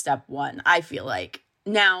else is step one, I feel like.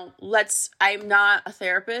 Now, I'm not a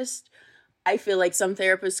therapist. I feel like some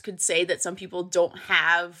therapists could say that some people don't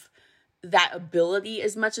have that ability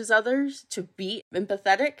as much as others to be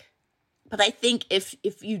empathetic. But I think if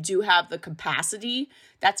you do have the capacity,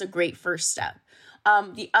 that's a great first step.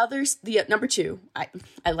 The number two,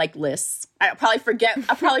 I like lists. I'll probably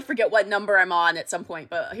forget what number I'm on at some point,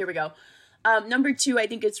 but here we go. Number two, I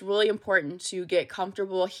think it's really important to get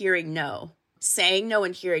comfortable hearing no, saying no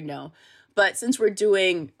and hearing no. But since we're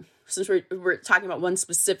talking about one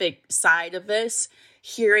specific side of this,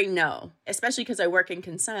 hearing no, especially because I work in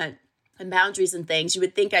consent and boundaries and things, you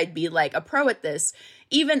would think I'd be like a pro at this.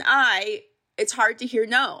 Even it's hard to hear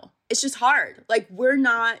no. It's just hard. Like, we're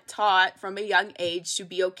not taught from a young age to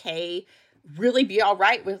be okay, really be all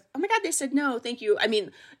right with, oh my God, they said no, thank you. I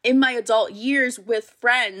mean, in my adult years with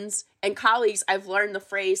friends and colleagues, I've learned the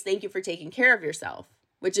phrase, thank you for taking care of yourself,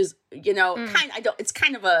 which is, it's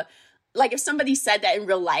kind of a, like if somebody said that in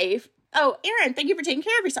real life, oh, Erin, thank you for taking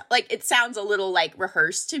care of yourself. Like, it sounds a little like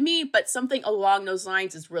rehearsed to me, but something along those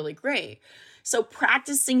lines is really great. So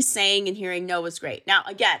practicing saying and hearing no is great. Now,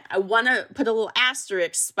 again, I want to put a little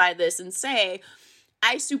asterisk by this and say,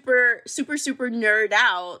 I super, super, super nerd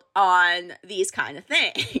out on these kind of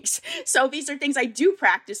things. So these are things I do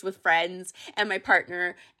practice with friends and my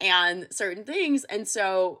partner and certain things. And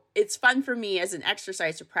so it's fun for me as an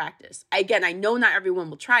exercise to practice. Again, I know not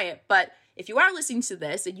everyone will try it, but if you are listening to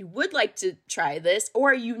this and you would like to try this,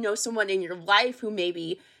 or you know someone in your life who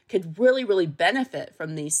maybe could really, really benefit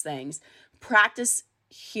from these things, practice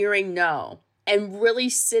hearing no and really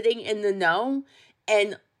sitting in the no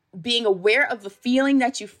and being aware of the feeling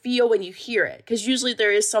that you feel when you hear it. Because usually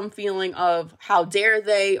there is some feeling of how dare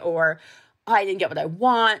they, or oh, I didn't get what I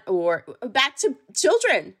want, or back to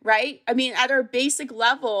children, right? I mean, at our basic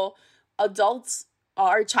level, adults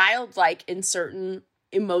are childlike in certain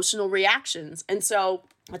emotional reactions. And so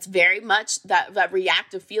it's very much that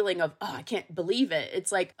reactive feeling of, oh, I can't believe it.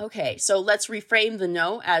 It's like, okay, so let's reframe the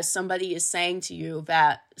no as somebody is saying to you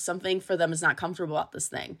that something for them is not comfortable about this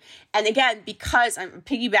thing. And again, because I'm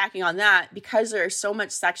piggybacking on that, because there is so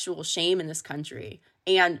much sexual shame in this country,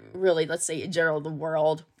 and really, let's say in general, the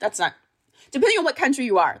world, that's not, depending on what country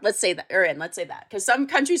you are, let's say that, because some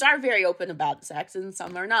countries are very open about sex and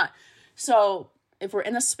some are not. So if we're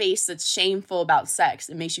in a space that's shameful about sex,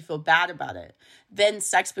 it makes you feel bad about it, then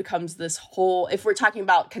sex becomes this whole, if we're talking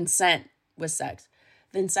about consent with sex,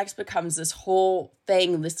 then sex becomes this whole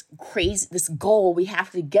thing, this crazy, this goal we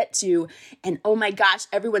have to get to. And oh my gosh,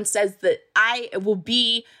 everyone says that it will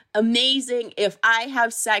be amazing if I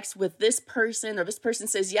have sex with this person, or this person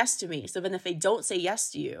says yes to me. So then if they don't say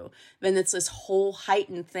yes to you, then it's this whole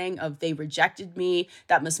heightened thing of they rejected me.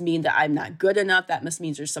 That must mean that I'm not good enough. That must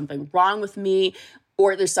mean there's something wrong with me,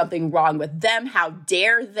 or there's something wrong with them. How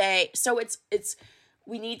dare they? So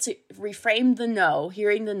we need to reframe the no,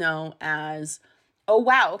 hearing the no as, oh,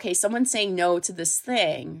 wow, okay, someone's saying no to this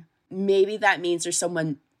thing. Maybe that means there's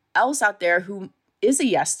someone else out there who is a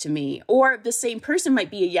yes to me, or the same person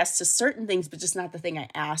might be a yes to certain things, but just not the thing I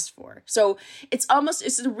asked for. So it's a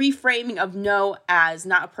reframing of no as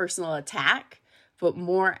not a personal attack, but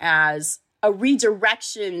more as a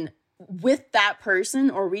redirection with that person,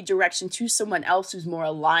 or redirection to someone else who's more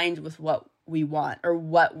aligned with what we want or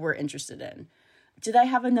what we're interested in. Did I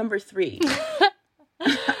have a number 3?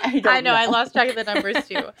 I know. I lost track of the numbers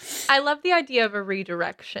too. I love the idea of a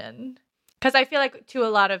redirection, because I feel like to a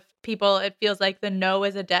lot of people, it feels like the no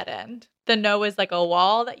is a dead end. The no is like a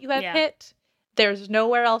wall that you have hit. There's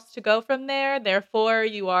nowhere else to go from there. Therefore,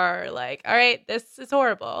 you are like, all right, this is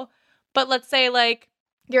horrible. But let's say like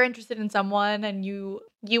you're interested in someone and you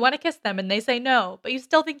want to kiss them and they say no, but you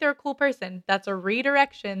still think they're a cool person. That's a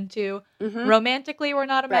redirection to romantically we're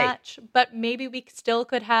not a match, but maybe we still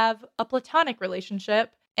could have a platonic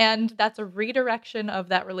relationship. And that's a redirection of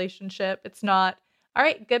that relationship. It's not all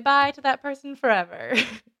right, goodbye to that person forever.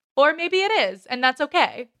 Or maybe it is, and that's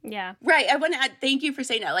okay. Yeah. Right. I want to add, thank you for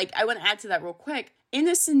saying that. Like, I want to add to that real quick. In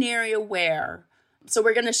a scenario where, so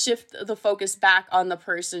we're going to shift the focus back on the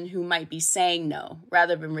person who might be saying no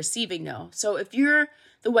rather than receiving no. So if you're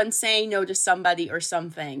the one saying no to somebody or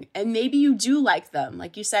something, and maybe you do like them,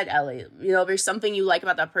 like you said, Ellie, you know, there's something you like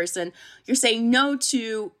about that person, you're saying no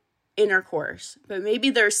to intercourse, but maybe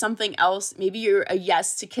there's something else. Maybe you're a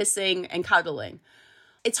yes to kissing and cuddling.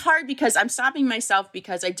 It's hard because I'm stopping myself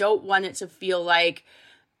because I don't want it to feel like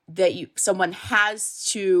that someone has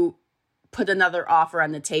to put another offer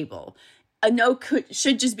on the table. A no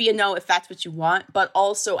should just be a no if that's what you want. But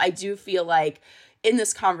also I do feel like in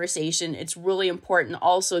this conversation, it's really important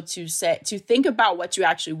also to think about what you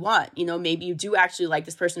actually want. You know, maybe you do actually like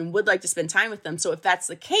this person and would like to spend time with them. So if that's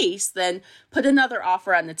the case, then put another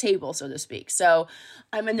offer on the table, so to speak. So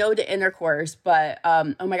I'm a no to intercourse, but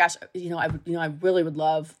oh my gosh, I really would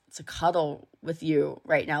love to cuddle with you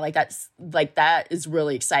right now. That is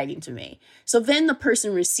really exciting to me. So then the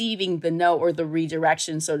person receiving the no or the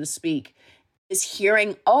redirection, so to speak, is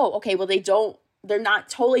hearing, oh, okay, well, they're not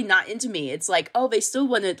totally not into me. It's like, oh, they still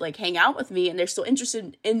want to like hang out with me and they're still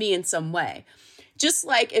interested in me in some way. Just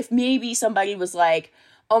like if maybe somebody was like,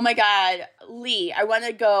 oh my God, Lee, I want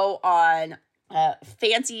to go on a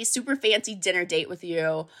super fancy dinner date with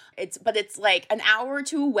you. But it's like an hour or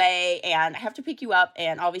two away and I have to pick you up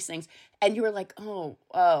and all these things. And you were like, well,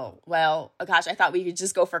 gosh, I thought we could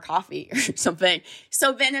just go for coffee or something.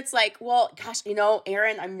 So then it's like, well, gosh,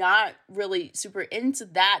 Erin, I'm not really super into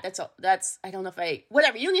that. That's, I don't know if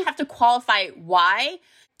whatever. You don't even have to qualify why.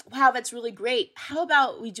 Wow, that's really great. How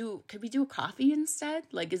about could we do a coffee instead?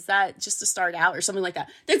 Like, is that just to start out or something like that?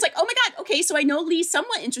 Then it's like, oh my God, okay, so I know Lee's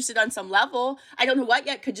somewhat interested on some level. I don't know what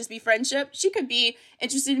yet. Could just be friendship. She could be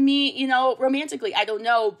interested in me, romantically. I don't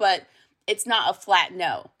know, but it's not a flat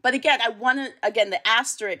no. But again, the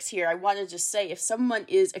asterisks here, I want to just say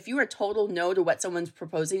if you are total no to what someone's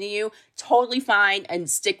proposing to you, totally fine and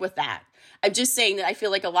stick with that. I'm just saying that I feel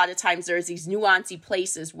like a lot of times there's these nuancy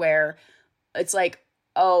places where it's like,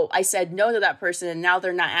 oh, I said no to that person and now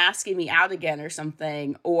they're not asking me out again or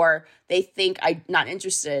something, or they think I'm not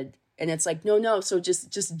interested. And it's like, no. So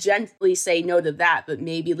just gently say no to that, but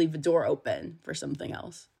maybe leave the door open for something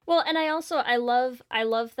else. Well, and I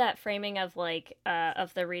love that framing of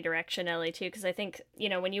of the redirection, Ellie, too, because I think,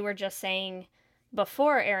 when you were just saying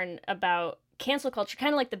before, Erin, about cancel culture,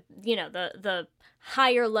 kind of like the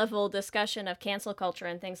higher level discussion of cancel culture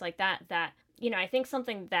and things like that, I think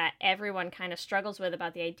something that everyone kind of struggles with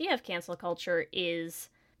about the idea of cancel culture is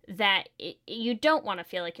that you don't want to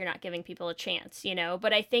feel like you're not giving people a chance,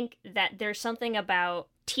 but I think that there's something about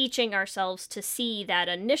teaching ourselves to see that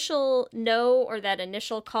initial no or that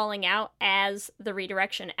initial calling out as the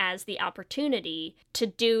redirection, as the opportunity to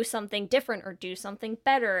do something different or do something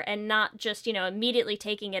better, and not just, immediately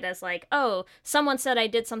taking it as like, oh, someone said I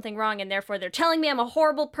did something wrong and therefore they're telling me I'm a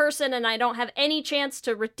horrible person and I don't have any chance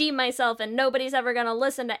to redeem myself and nobody's ever going to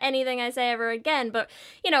listen to anything I say ever again. But,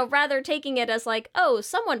 rather taking it as like, oh,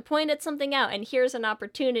 someone pointed something out and here's an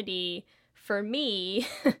opportunity for me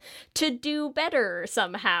to do better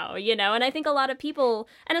somehow, and I think a lot of people,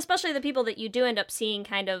 and especially the people that you do end up seeing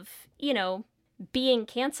kind of, being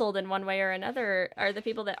canceled in one way or another, are the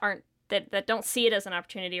people that that don't see it as an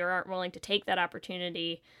opportunity or aren't willing to take that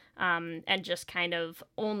opportunity, and just kind of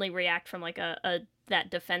only react from like that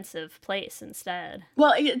defensive place instead.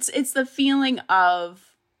 Well, it's the feeling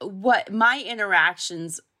of what my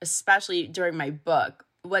interactions, especially during my book,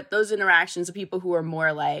 what those interactions of people who are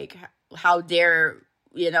more like, how dare,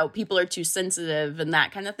 people are too sensitive and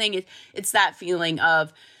that kind of thing. It's that feeling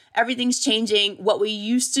of everything's changing. What we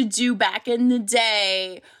used to do back in the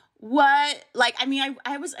day.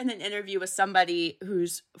 I was in an interview with somebody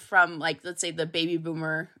who's from let's say the baby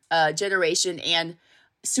boomer generation and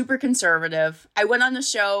super conservative. I went on the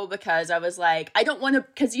show because I was like, I don't want to,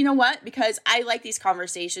 because you know what? Because I like these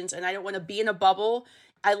conversations and I don't want to be in a bubble.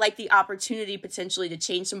 I like the opportunity potentially to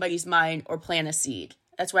change somebody's mind or plant a seed.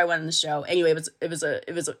 That's why I went on the show. Anyway, it was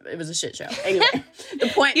a shit show. Anyway,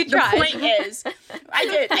 the point is, I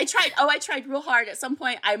did. I tried real hard. At some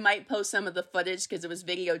point, I might post some of the footage because it was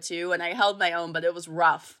video too, and I held my own, but it was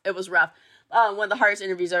rough. One of the hardest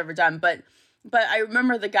interviews I've ever done. But I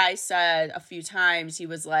remember the guy said a few times, he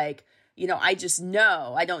was like, I just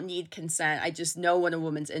know. I don't need consent. I just know when a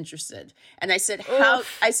woman's interested. And I said,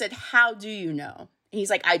 how do you know? And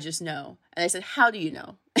he's like, I just know. And I said, how do you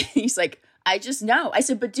know? He's like, I just know. I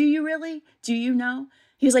said, but do you really? Do you know?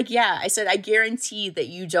 He was like, yeah. I said, I guarantee that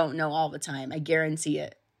you don't know all the time. I guarantee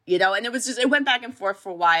it. you know? And it went back and forth for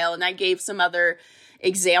a while, and I gave some other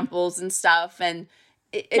examples and stuff, and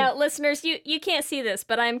now, listeners, you can't see this,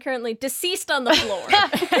 but I'm currently deceased on the floor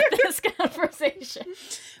at this conversation.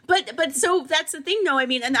 But so that's the thing, though. I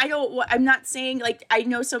mean, and I'm not saying, like, I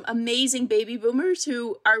know some amazing baby boomers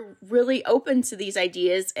who are really open to these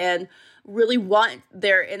ideas and really want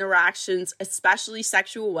their interactions, especially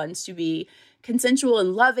sexual ones, to be consensual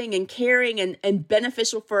and loving and caring and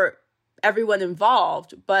beneficial for everyone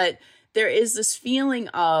involved. But there is this feeling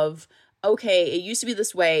of, okay, it used to be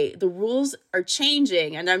this way. The rules are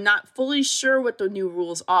changing, and I'm not fully sure what the new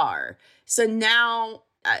rules are. So now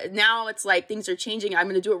it's like things are changing. I'm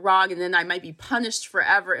going to do it wrong, and then I might be punished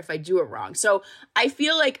forever if I do it wrong. So I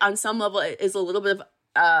feel like on some level it is a little bit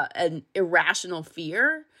of an irrational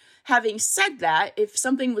fear. Having said that, if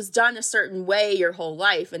something was done a certain way your whole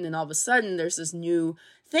life, and then all of a sudden there's this new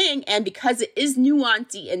thing, and because it is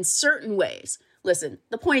nuanced in certain ways. Listen,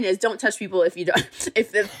 the point is, don't touch people if you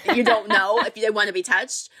don't know if they want to be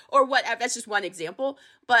touched or whatever. That's just one example.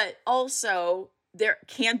 But also, there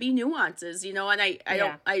can be nuances, you know. And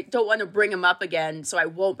I don't want to bring them up again, so I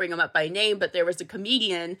won't bring them up by name. But there was a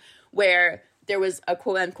comedian where there was a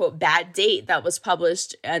quote unquote bad date that was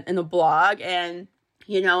published in a blog, and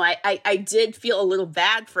you know, I did feel a little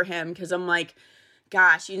bad for him because I'm like,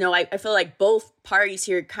 gosh, you know, I feel like both parties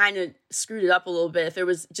here kind of screwed it up a little bit. If there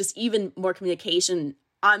was just even more communication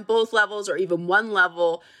on both levels or even one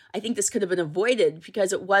level, I think this could have been avoided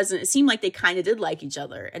because it seemed like they kind of did like each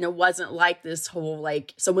other. And it wasn't like this whole,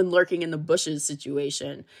 like, someone lurking in the bushes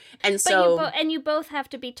situation. And so... you both have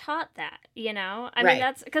to be taught that, you know? I mean,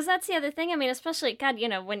 that's the other thing. I mean, especially, God, you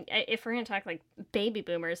know, if we're going to talk, like, baby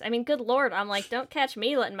boomers, I mean, good Lord, I'm like, don't catch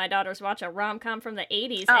me letting my daughters watch a rom-com from the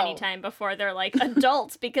 80s anytime before they're, like,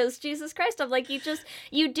 adults, because, Jesus Christ, I'm like,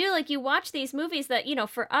 you watch these movies that, you know,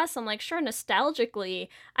 for us, I'm like, sure, nostalgically,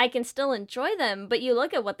 I can still enjoy them, but you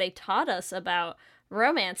look at what they taught us about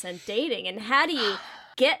romance and dating and how do you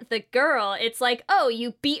get the girl. It's like, oh,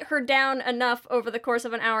 you beat her down enough over the course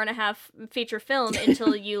of an hour and a half feature film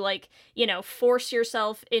until you, like, you know, force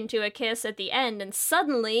yourself into a kiss at the end, and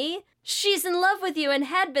suddenly she's in love with you and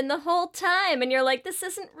had been the whole time, and you're like, this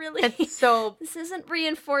isn't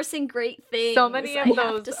reinforcing great things. So many of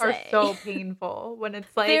those are so painful when it's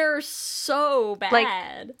like, they're so bad.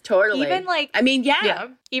 Like, totally. Even like, I mean, yeah.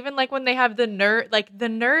 Even like when they have the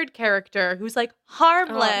nerd character who's like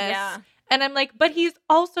harmless, and I'm like, but he's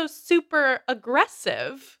also super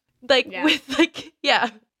aggressive, like with his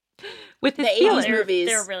the 80s movies.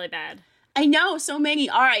 They're really bad. I know, so many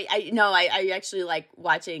are. I actually like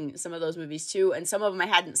watching some of those movies too, and some of them I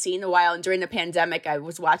hadn't seen in a while. And during the pandemic, I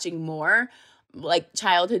was watching more like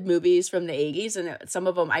childhood movies from the 80s, and some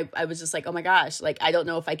of them I was just like, oh my gosh, like I don't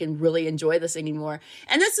know if I can really enjoy this anymore.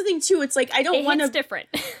 And that's the thing too. It's like I don't want to different,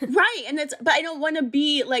 right? But I don't want to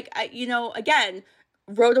be like again,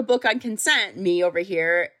 wrote a book on consent, me over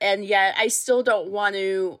here, and yet I still don't want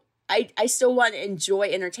to. I still want to enjoy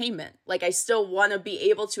entertainment. Like, I still want to be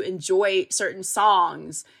able to enjoy certain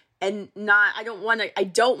songs and I don't want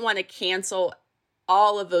to cancel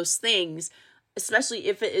all of those things, especially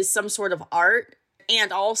if it is some sort of art.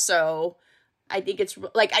 And also, I think it's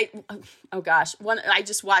like, I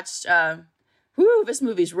just watched, this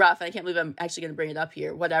movie's rough. And I can't believe I'm actually going to bring it up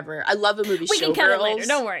here. Whatever. I love the movie Showgirls. We can cut it later.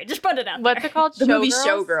 Don't worry. Just put it out What's it called? The movie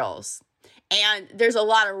Showgirls. And there's a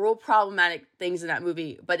lot of real problematic things in that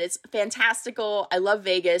movie, but it's fantastical. I love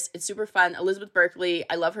Vegas. It's super fun. Elizabeth Berkley,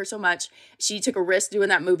 I love her so much. She took a risk doing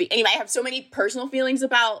that movie. Anyway, I have so many personal feelings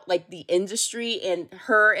about like the industry and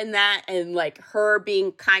her in that, and like her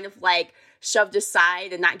being kind of like shoved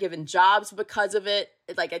aside and not given jobs because of it.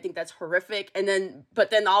 Like, I think that's horrific.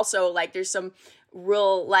 But then also like there's some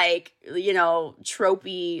real like, you know,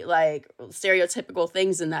 tropey, like stereotypical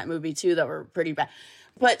things in that movie too that were pretty bad.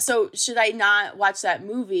 But so should I not watch that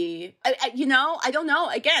movie? I don't know.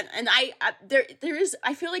 Again, and I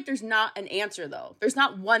feel like there's not an answer though. There's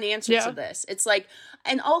not one answer to this. It's like,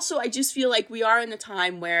 and also I just feel like we are in a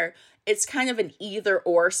time where it's kind of an either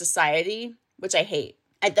or society, which I hate.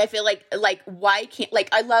 I feel like why can't, like,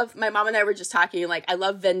 I love, my mom and I were just talking, like, I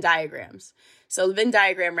love Venn diagrams. So the Venn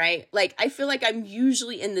diagram, right? Like, I feel like I'm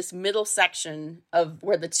usually in this middle section of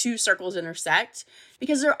where the two circles intersect,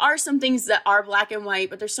 because there are some things that are black and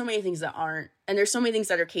white, but there's so many things that aren't. And there's so many things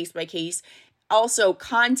that are case by case. Also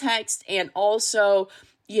context, and also,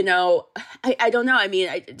 you know, I don't know. I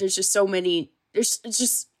mean, there's just so many,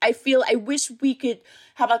 I wish we could,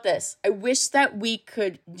 how about this? I wish that we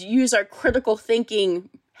could use our critical thinking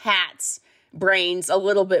brains a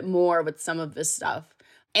little bit more with some of this stuff.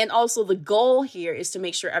 And also the goal here is to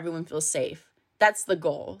make sure everyone feels safe. That's the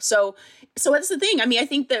goal. So that's the thing. I mean, I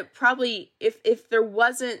think that probably if there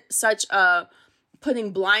wasn't such a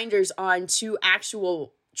putting blinders on to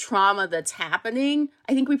actual trauma that's happening,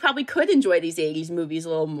 I think we probably could enjoy these 80s movies a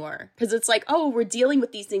little more, because it's like, oh, we're dealing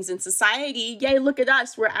with these things in society. Yay, look at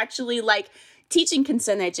us. We're actually like teaching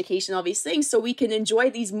consent education, all these things, so we can enjoy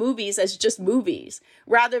these movies as just movies,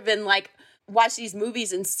 rather than like watch these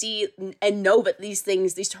movies and see and know that these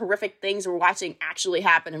things, these horrific things we're watching actually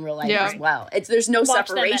happen in real life as well. There's no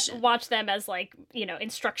separation. Watch them as like,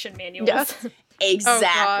 instruction manuals. Yes.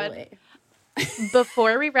 Exactly.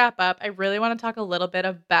 Before we wrap up, I really want to talk a little bit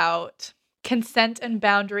about consent and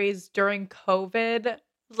boundaries during COVID.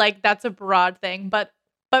 Like, that's a broad thing, but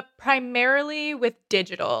primarily with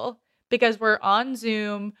digital, because we're on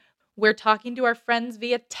Zoom, we're talking to our friends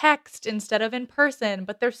via text instead of in person,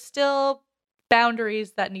 but there's still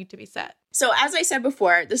boundaries that need to be set. So as I said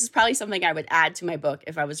before, this is probably something I would add to my book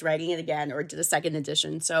if I was writing it again or did a second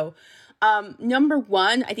edition. So number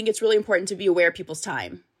one, I think it's really important to be aware of people's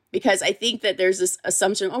time. Because I think that there's this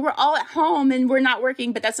assumption, oh, we're all at home and we're not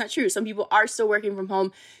working, but that's not true. Some people are still working from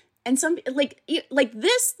home. And some like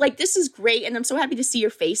this is great. And I'm so happy to see your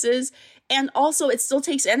faces. And also it still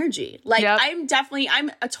takes energy. Like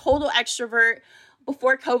I'm a total extrovert.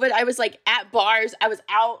 Before COVID, I was like at bars. I was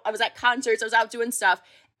out. I was at concerts. I was out doing stuff.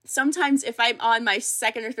 Sometimes if I'm on my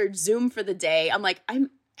second or third Zoom for the day, I'm like,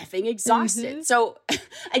 I'm effing exhausted. Mm-hmm. So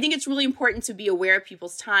I think it's really important to be aware of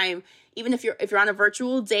people's time. Even if you're on a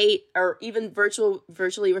virtual date or even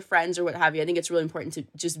virtually with friends or what have you, I think it's really important to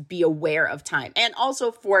just be aware of time. And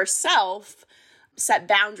also for self, set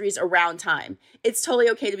boundaries around time. It's totally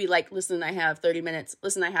okay to be like, listen, I have 30 minutes.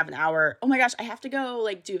 Listen, I have an hour. Oh my gosh, I have to go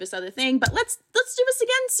like do this other thing, but let's do this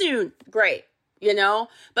again soon. Great.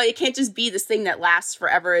 But it can't just be this thing that lasts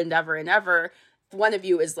forever and ever and ever. One of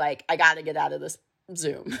you is like, I got to get out of this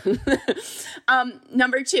Zoom.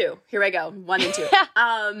 Number two, here I go. 1 and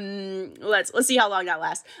 2. Let's see how long that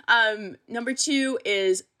lasts. Number 2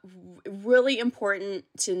 is really important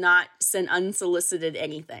to not send unsolicited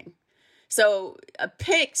anything. So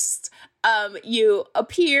pics, you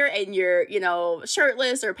appear and you're,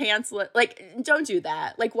 shirtless or pantsless. Like, don't do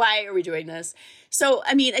that. Like, why are we doing this? So,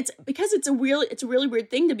 I mean, it's because it's a really weird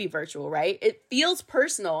thing to be virtual, right? It feels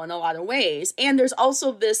personal in a lot of ways. And there's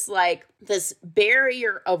also this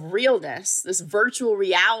barrier of realness, this virtual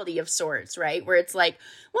reality of sorts, right? Where it's like,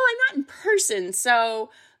 well, I'm not in person, so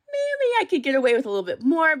maybe I could get away with a little bit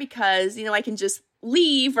more because, I can just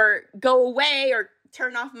leave or go away or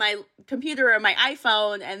turn off my computer or my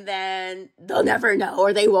iPhone and then they'll never know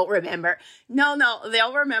or they won't remember. No,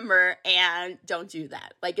 they'll remember, and don't do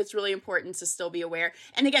that. Like, it's really important to still be aware.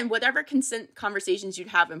 And again, whatever consent conversations you'd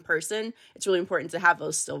have in person, it's really important to have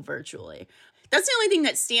those still virtually. That's the only thing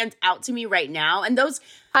that stands out to me right now. And those...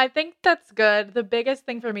 I think that's good. The biggest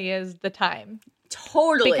thing for me is the time.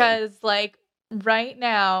 Totally. Because, like, right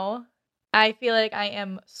now, I feel like I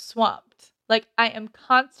am swamped. Like, I am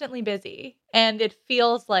constantly busy. And it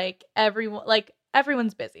feels like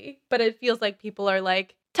everyone's busy, but it feels like people are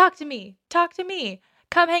like, talk to me,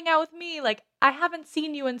 come hang out with me. Like, I haven't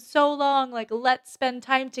seen you in so long. Like, let's spend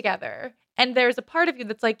time together. And there's a part of you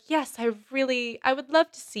that's like, yes, I would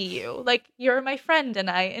love to see you. Like, you're my friend and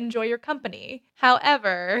I enjoy your company.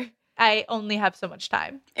 However, I only have so much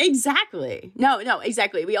time. Exactly. No,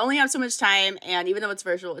 exactly. We only have so much time. And even though it's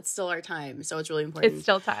virtual, it's still our time. So it's really important. It's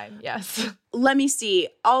still time. Yes. Let me see.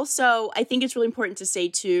 Also, I think it's really important to say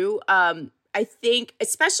too, I think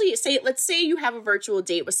especially let's say you have a virtual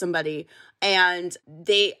date with somebody and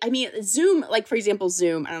Zoom, like for example,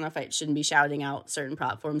 Zoom, I don't know if I shouldn't be shouting out certain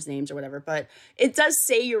platforms names or whatever, but it does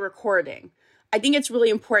say you're recording. I think it's really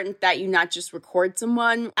important that you not just record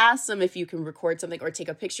someone, ask them if you can record something or take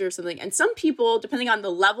a picture of something. And some people, depending on the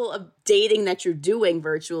level of dating that you're doing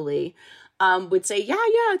virtually, would say, yeah,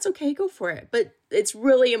 it's okay, go for it. But it's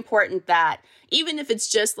really important that even if it's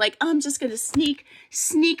just like, I'm just going to sneak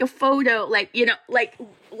a photo, like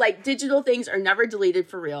digital things are never deleted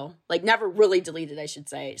for real, like never really deleted, I should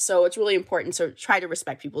say. So it's really important to try to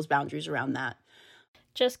respect people's boundaries around that.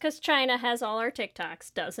 Just because China has all our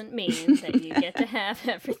TikToks doesn't mean that you get to have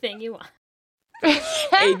everything you want.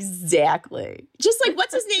 Exactly. Just like,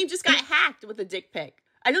 what's his name just got hacked with a dick pic.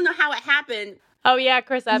 I don't know how it happened. Oh, yeah,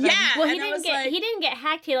 Chris Evans. Yeah, well, he didn't get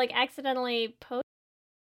hacked. He, accidentally posted.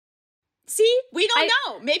 See? We don't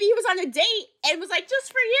know. Maybe he was on a date and was like,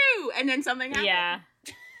 just for you. And then something happened. Yeah.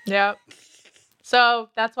 Yep. So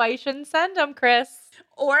that's why you shouldn't send them, Chris.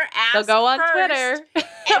 Or ask They'll go on first Twitter.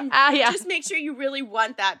 and just make sure you really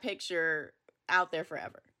want that picture out there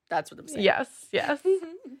forever. That's what I'm saying. Yes.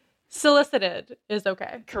 Solicited is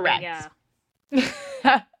okay. Correct. Yeah.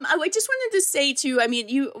 I just wanted to say too, I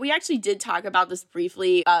mean, we actually did talk about this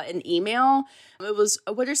briefly in email. It was,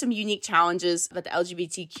 what are some unique challenges that the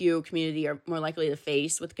LGBTQ community are more likely to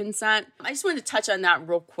face with consent? I just wanted to touch on that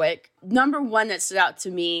real quick. Number one that stood out to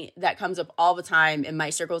me that comes up all the time in my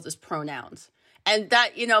circles is pronouns. And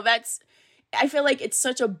that, I feel like it's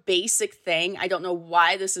such a basic thing. I don't know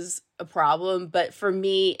why this is a problem, but for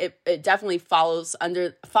me, it definitely falls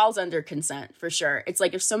under consent for sure. It's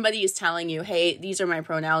like if somebody is telling you, hey, these are my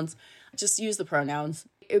pronouns, just use the pronouns.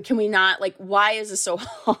 Can we not, why is this so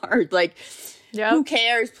hard? Who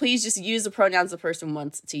cares? Please just use the pronouns the person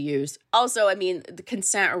wants to use. Also, I mean, the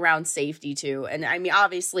consent around safety too. And I mean,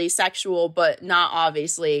 obviously sexual, but not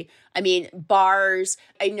obviously. I mean, bars,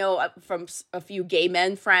 I know from a few gay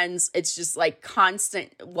men friends, it's just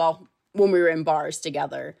constant, well, when we were in bars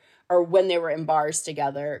together or when they were in bars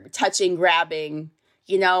together, touching, grabbing,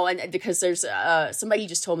 and because there's somebody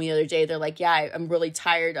just told me the other day, they're like, yeah, I'm really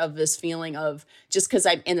tired of this feeling of just because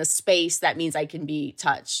I'm in a space, that means I can be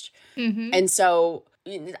touched. Mm-hmm. And so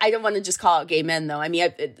I don't want to just call out gay men, though. I mean,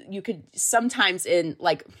 you could sometimes in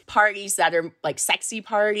parties that are sexy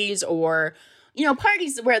parties or,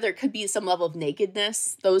 parties where there could be some level of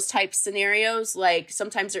nakedness, those type scenarios.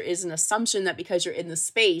 Sometimes there is an assumption that because you're in the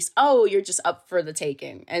space, oh, you're just up for the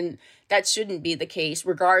taking. And that shouldn't be the case,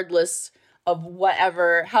 regardless of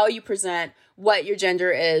how you present, what your gender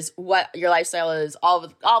is, what your lifestyle is, all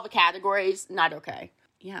the categories, not okay.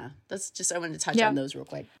 Yeah, I wanted to touch on those real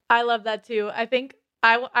quick. I love that too. I think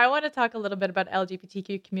I want to talk a little bit about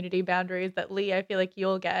LGBTQ community boundaries that, Lee, I feel like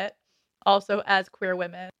you'll get also as queer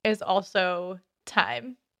women is also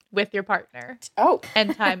time with your partner. Oh.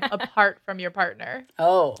 And time apart from your partner.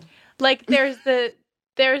 Oh. There's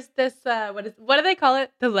this, what do they call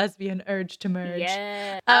it? The lesbian urge to merge.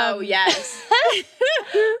 Yeah. Yes.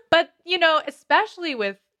 But, especially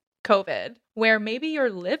with COVID, where maybe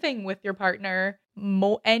you're living with your partner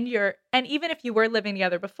and even if you were living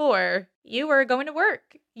together before, you were going to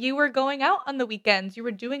work, you were going out on the weekends, you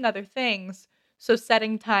were doing other things. So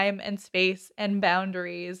setting time and space and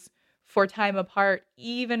boundaries for time apart,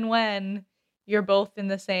 even when you're both in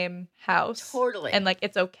the same house. Totally. And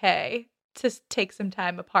it's okay to take some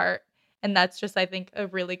time apart. And that's just, I think, a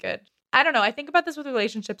really good, I don't know. I think about this with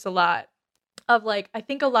relationships a lot of I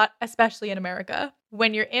think a lot, especially in America,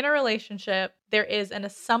 when you're in a relationship, there is an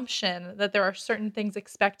assumption that there are certain things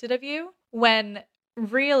expected of you when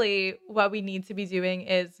really what we need to be doing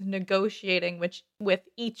is negotiating with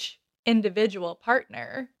each individual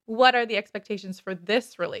partner. What are the expectations for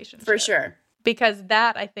this relationship? For sure. Because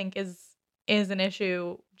that, I think, is an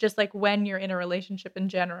issue just when you're in a relationship in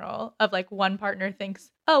general of one partner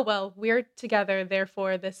thinks, oh, well, we're together,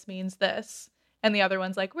 therefore this means this. And the other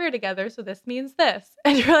one's we're together, so this means this.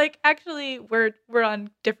 And you're actually, we're on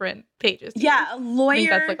different pages here. Yeah, a lawyer.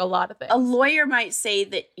 I think that's a lot of things. A lawyer might say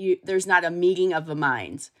that there's not a meeting of the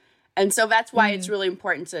minds. And so that's why it's really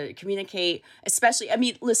important to communicate, especially, I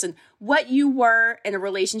mean, listen, what you were in a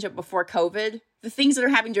relationship before COVID, the things that are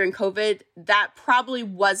happening during COVID, that probably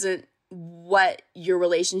wasn't what your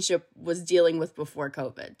relationship was dealing with before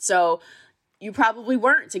COVID. So you probably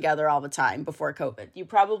weren't together all the time before COVID. You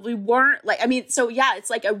probably weren't so yeah,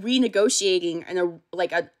 it's a renegotiating and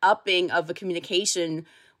an upping of the communication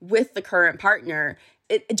with the current partner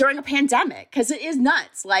during a pandemic, because it is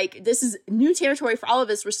nuts. This is new territory for all of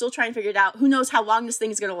us. We're still trying to figure it out. Who knows how long this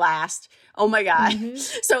thing is going to last? Oh my God. Mm-hmm.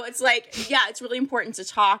 So it's it's really important to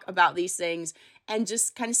talk about these things and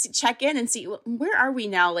just kind of check in and see, where are we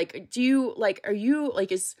now? Do you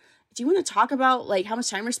do you want to talk about how much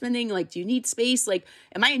time we're spending? Do you need space?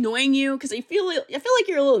 Am I annoying you? Because I feel like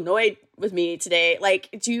you're a little annoyed with me today.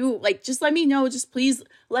 Do you just let me know? Just please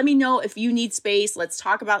let me know if you need space. Let's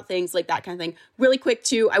talk about things that kind of thing. Really quick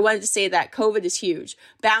too, I wanted to say that COVID is huge.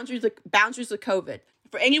 Boundaries with COVID.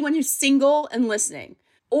 For anyone who's single and listening.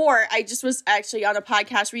 Or I just was actually on a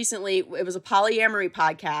podcast recently. It was a polyamory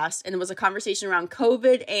podcast, and it was a conversation around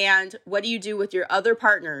COVID and what do you do with your other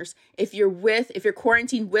partners if you're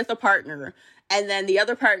quarantined with a partner, and then the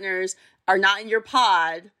other partners are not in your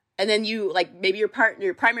pod, and then you maybe your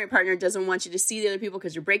primary partner doesn't want you to see the other people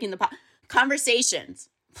because you're breaking the pod. Conversations.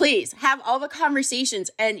 Please have all the conversations,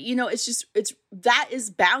 and that is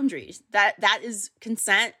boundaries. That is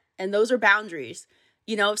consent, and those are boundaries.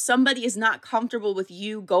 If somebody is not comfortable with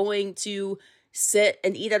you going to sit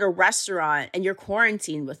and eat at a restaurant and you're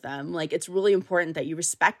quarantined with them, it's really important that you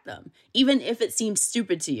respect them, even if it seems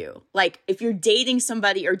stupid to you. If you're dating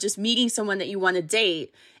somebody or just meeting someone that you want to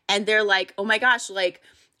date and they're oh my gosh,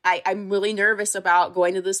 I'm really nervous about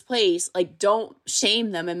going to this place. Like, don't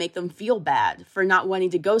shame them and make them feel bad for not wanting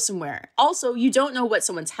to go somewhere. Also, you don't know what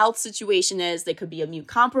someone's health situation is. They could be immune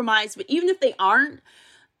compromised, but even if they aren't,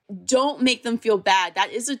 don't make them feel bad.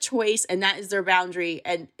 That is a choice and that is their boundary.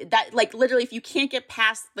 And that, like, literally, if you can't get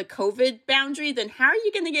past the COVID boundary, then how are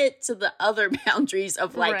you going to get to the other boundaries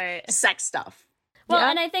of like sex stuff? Well,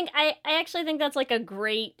 and I think I actually think that's like a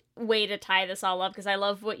great way to tie this all up, because I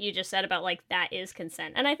love what you just said about like that is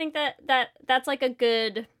consent. And I think that's like a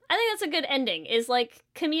good ending, is like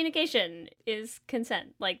communication is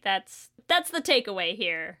consent. Like that's the takeaway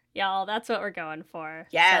here, y'all. That's what we're going for.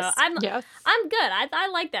 Yes. So I'm good. I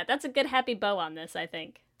like that. That's a good happy bow on this, I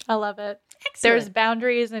think. I love it. Excellent. There's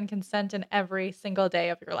boundaries and consent in every single day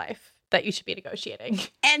of your life that you should be negotiating.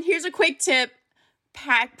 And here's a quick tip.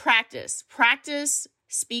 Practice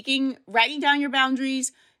speaking, writing down your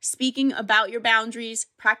boundaries, speaking about your boundaries,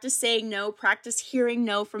 practice saying no, practice hearing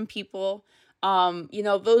no from people.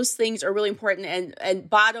 Those things are really important. And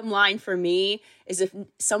bottom line for me is, if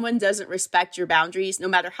someone doesn't respect your boundaries, no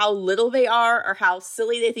matter how little they are or how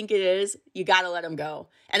silly they think it is, you got to let them go.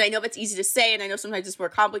 And I know that's easy to say. And I know sometimes it's more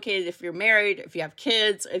complicated if you're married, if you have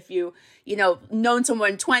kids, if known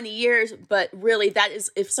someone 20 years, but really that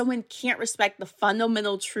is, if someone can't respect the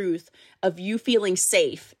fundamental truth of you feeling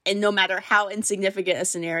safe, and no matter how insignificant a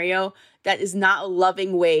scenario, that is not a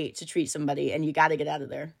loving way to treat somebody, and you got to get out of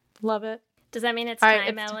there. Love it. Does that mean it's All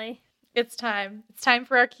time, right, Ellie? It's time. It's time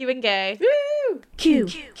for our Q and Gay. Woo! Q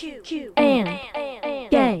and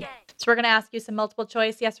gay. So we're going to ask you some multiple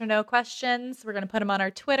choice yes or no questions. We're going to put them on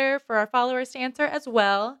our Twitter for our followers to answer as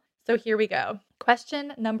well. So here we go.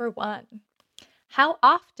 Question number 1. How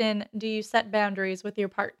often do you set boundaries with your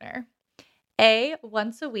partner? A,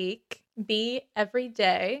 once a week. B, every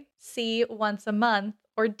day. C, once a month.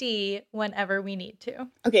 Or D, whenever we need to.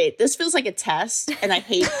 Okay, this feels like a test, and I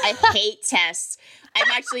hate tests.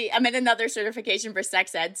 I'm in another certification for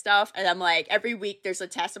sex ed stuff, and I'm like, every week there's a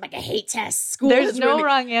test. I'm like, I hate tests. School There's no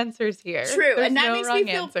wrong answers here. True, There's and that no makes wrong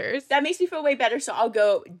me feel answers. That makes me feel way better. So I'll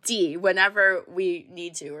go D, whenever we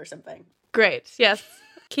need to, or something. Great. Yes.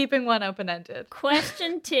 Keeping one open-ended.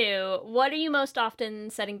 Question 2. What are you most often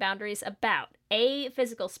setting boundaries about? A,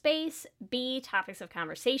 physical space. B, topics of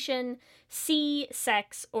conversation. C,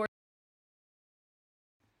 sex. Or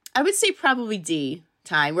I would say probably D,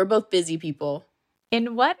 time. We're both busy people.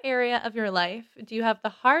 In what area of your life do you have the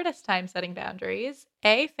hardest time setting boundaries?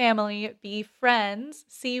 A, family. B, friends.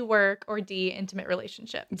 C, work. Or D, intimate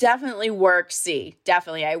relationships. Definitely work. C.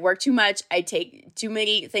 Definitely. I work too much. I take too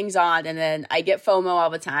many things on, and then I get FOMO all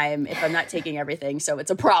the time if I'm not taking everything. So it's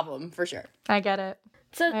a problem for sure. I get it.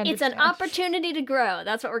 So it's an opportunity to grow.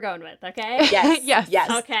 That's what we're going with, okay? Yes.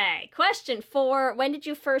 Yes. Okay. Question 4. When did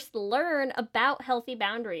you first learn about healthy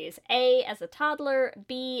boundaries? A, as a toddler.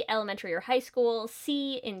 B, elementary or high school.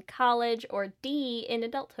 C, in college. Or D, in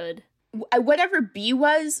adulthood. Whatever B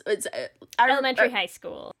was, it's elementary, high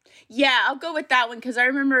school. Yeah, I'll go with that one, because I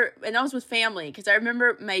remember, and I was with family, because I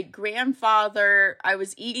remember my grandfather, I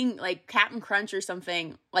was eating like Captain Crunch or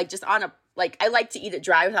something, like just on a, like, I like to eat it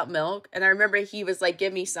dry without milk. And I remember he was like,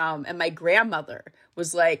 give me some. And my grandmother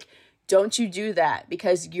was like, don't you do that,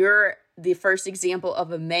 because you're the first example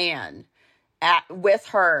of a man with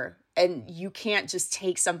her. And you can't just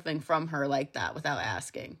take something from her like that without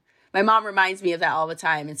asking. My mom reminds me of that all the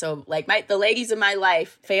time. And so like the ladies in my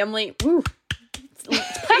life, family, woo,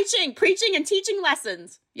 preaching and teaching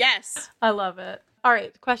lessons. Yes. I love it. All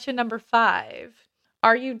right. Question number 5.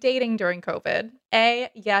 Are you dating during COVID? A,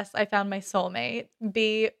 yes, I found my soulmate.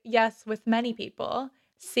 B, yes, with many people.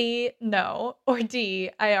 C, no. Or D,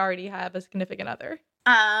 I already have a significant other.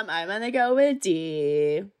 I'm going to go with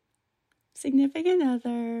D. Significant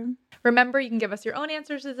other. Remember, you can give us your own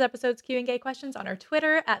answers to this episode's Q and Gay questions on our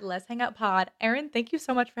Twitter at Let's Hang Out Pod. Erin, thank you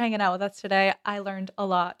so much for hanging out with us today. I learned a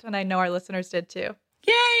lot, and I know our listeners did too.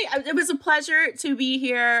 Yay! It was a pleasure to be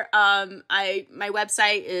here. My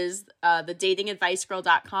website is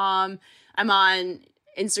thedatingadvicegirl.com. I'm on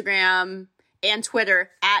Instagram and Twitter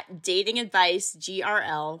at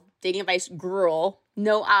datingadvicegrl, dating advice girl,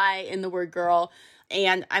 no I in the word girl.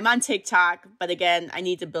 And I'm on TikTok, but again, I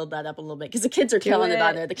need to build that up a little bit because the kids are killing it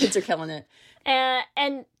on there. The kids are killing it.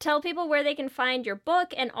 And tell people where they can find your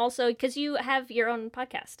book, and also because you have your own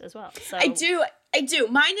podcast as well. So I do.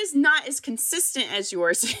 Mine is not as consistent as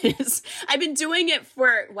yours is. I've been doing it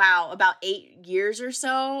for, about 8 years or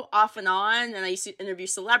so, off and on. And I used to interview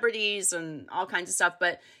celebrities and all kinds of stuff.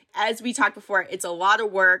 But as we talked before, it's a lot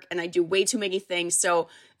of work and I do way too many things. So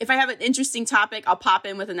if I have an interesting topic, I'll pop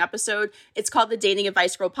in with an episode. It's called the Dating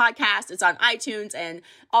Advice Girl Podcast. It's on iTunes and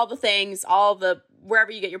all the things,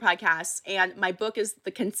 wherever you get your podcasts. And my book is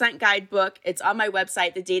the Consent Guide book. It's on my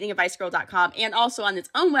website, thedatingadvicegirl.com, and also on its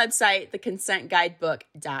own website,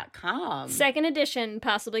 theconsentguidebook.com. Second edition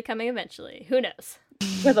possibly coming eventually. Who knows?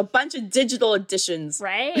 With a bunch of digital editions.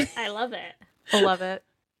 Right? I love it. I love it.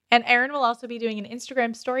 And Erin will also be doing an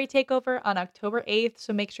Instagram story takeover on October 8th,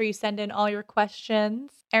 so make sure you send in all your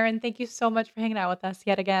questions. Erin, thank you so much for hanging out with us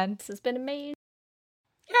yet again. This has been amazing.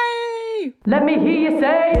 Yay! Let me hear you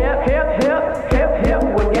say hip, hip, hip, hip, hip,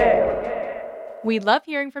 well, yeah. We love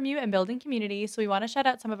hearing from you and building community, so we want to shout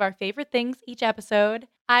out some of our favorite things each episode.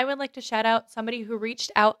 I would like to shout out somebody who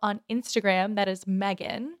reached out on Instagram, that is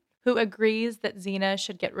Megan, who agrees that Xena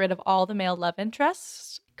should get rid of all the male love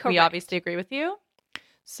interests. Correct. We obviously agree with you.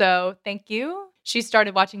 So thank you. She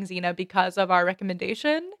started watching Xena because of our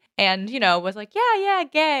recommendation and, was like, yeah,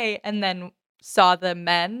 gay. And then saw the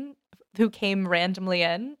men who came randomly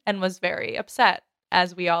in and was very upset,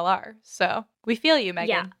 as we all are. So we feel you,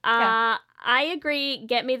 Megan. Yeah. I agree.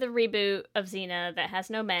 Get me the reboot of Xena that has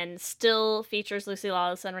no men, still features Lucy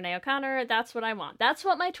Lawless and Renee O'Connor. That's what I want. That's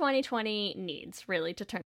what my 2020 needs, really, to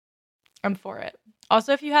turn. I'm for it.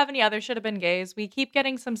 Also, if you have any other should have been gays, we keep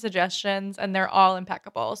getting some suggestions and they're all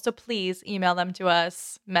impeccable. So please email them to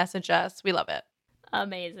us, message us. We love it.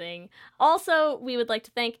 Amazing. Also, we would like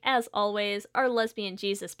to thank, as always, our Lesbian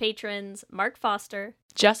Jesus patrons, Mark Foster,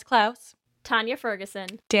 Just Klaus, Tanya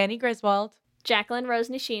Ferguson, Danny Griswold, Jacqueline Rose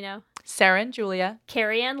Nishino, Sarah and Julia,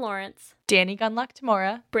 Carrie Ann Lawrence, Danny Gunluck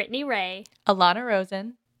Tamora, Brittany Ray, Alana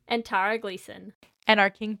Rosen, and Tara Gleason. And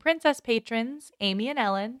our King Princess patrons, Amy and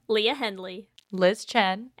Ellen, Leah Henley, Liz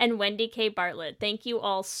Chen, and Wendy K. Bartlett. Thank you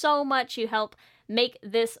all so much. You help make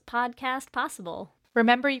this podcast possible.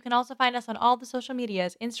 Remember, you can also find us on all the social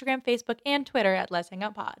medias, Instagram, Facebook, and Twitter at Let's Hang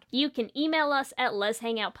Out Pod. You can email us at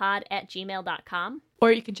letshangoutpod@gmail.com.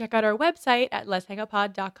 Or you can check out our website at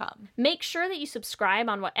letshangoutpod.com. Make sure that you subscribe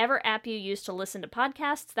on whatever app you use to listen to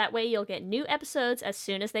podcasts. That way you'll get new episodes as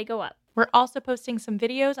soon as they go up. We're also posting some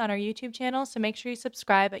videos on our YouTube channel, so make sure you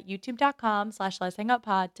subscribe at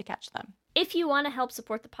youtube.com/letshangoutpod to catch them. If you want to help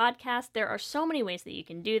support the podcast, there are so many ways that you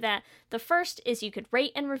can do that. The first is you could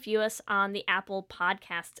rate and review us on the Apple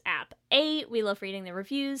Podcasts app. A, we love reading the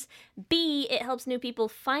reviews. B, it helps new people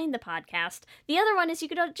find the podcast. The other one is you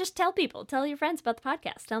could just tell people. Tell your friends about the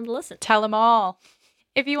podcast. Tell them to listen. Tell them all.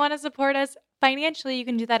 If you want to support us financially, you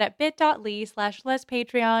can do that at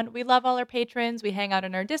bit.ly/lespatreon. We love all our patrons. We hang out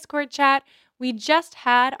in our Discord chat. We just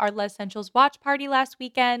had our Les Essentials watch party last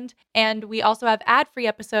weekend, and we also have ad-free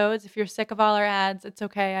episodes. If you're sick of all our ads, it's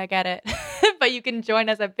okay, I get it. But you can join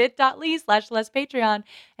us at bit.ly/lespatreon,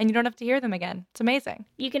 and you don't have to hear them again. It's amazing.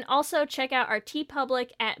 You can also check out our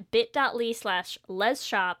TeePublic at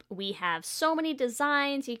bit.ly/lesshop. We have so many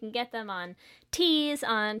designs. You can get them on tees,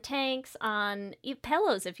 on tanks, on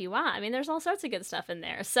pillows if you want. I mean, there's all sorts of good stuff in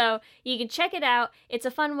there. So you can check it out. It's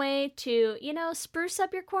a fun way to, spruce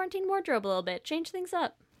up your quarantine wardrobe a little bit. Change things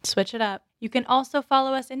up. Switch it up. You can also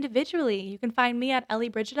follow us individually. You can find me at Ellie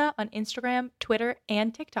Brigida on Instagram, Twitter,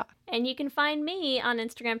 and TikTok. And you can find me on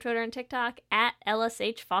Instagram, Twitter, and TikTok at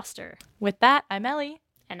LSH Foster. With that, I'm Ellie.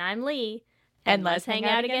 And I'm Lee. And let's hang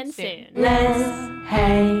out again soon. Let's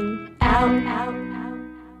hang out.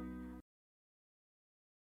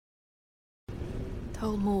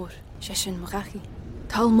 Talmor, Sheshin Marachi.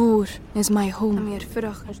 Talmor is my home.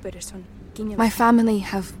 My family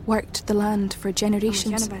have worked the land for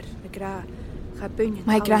generations.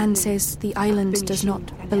 My gran says the island does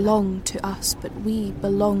not belong to us, but we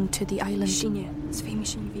belong to the island.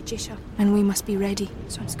 And we must be ready,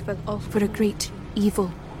 for a great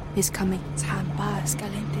evil is coming,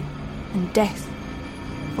 and death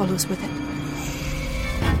follows with it.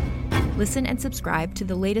 Listen and subscribe to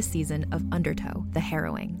the latest season of Undertow, The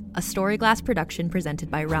Harrowing, a Storyglass production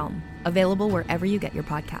presented by Realm, available wherever you get your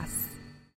podcasts.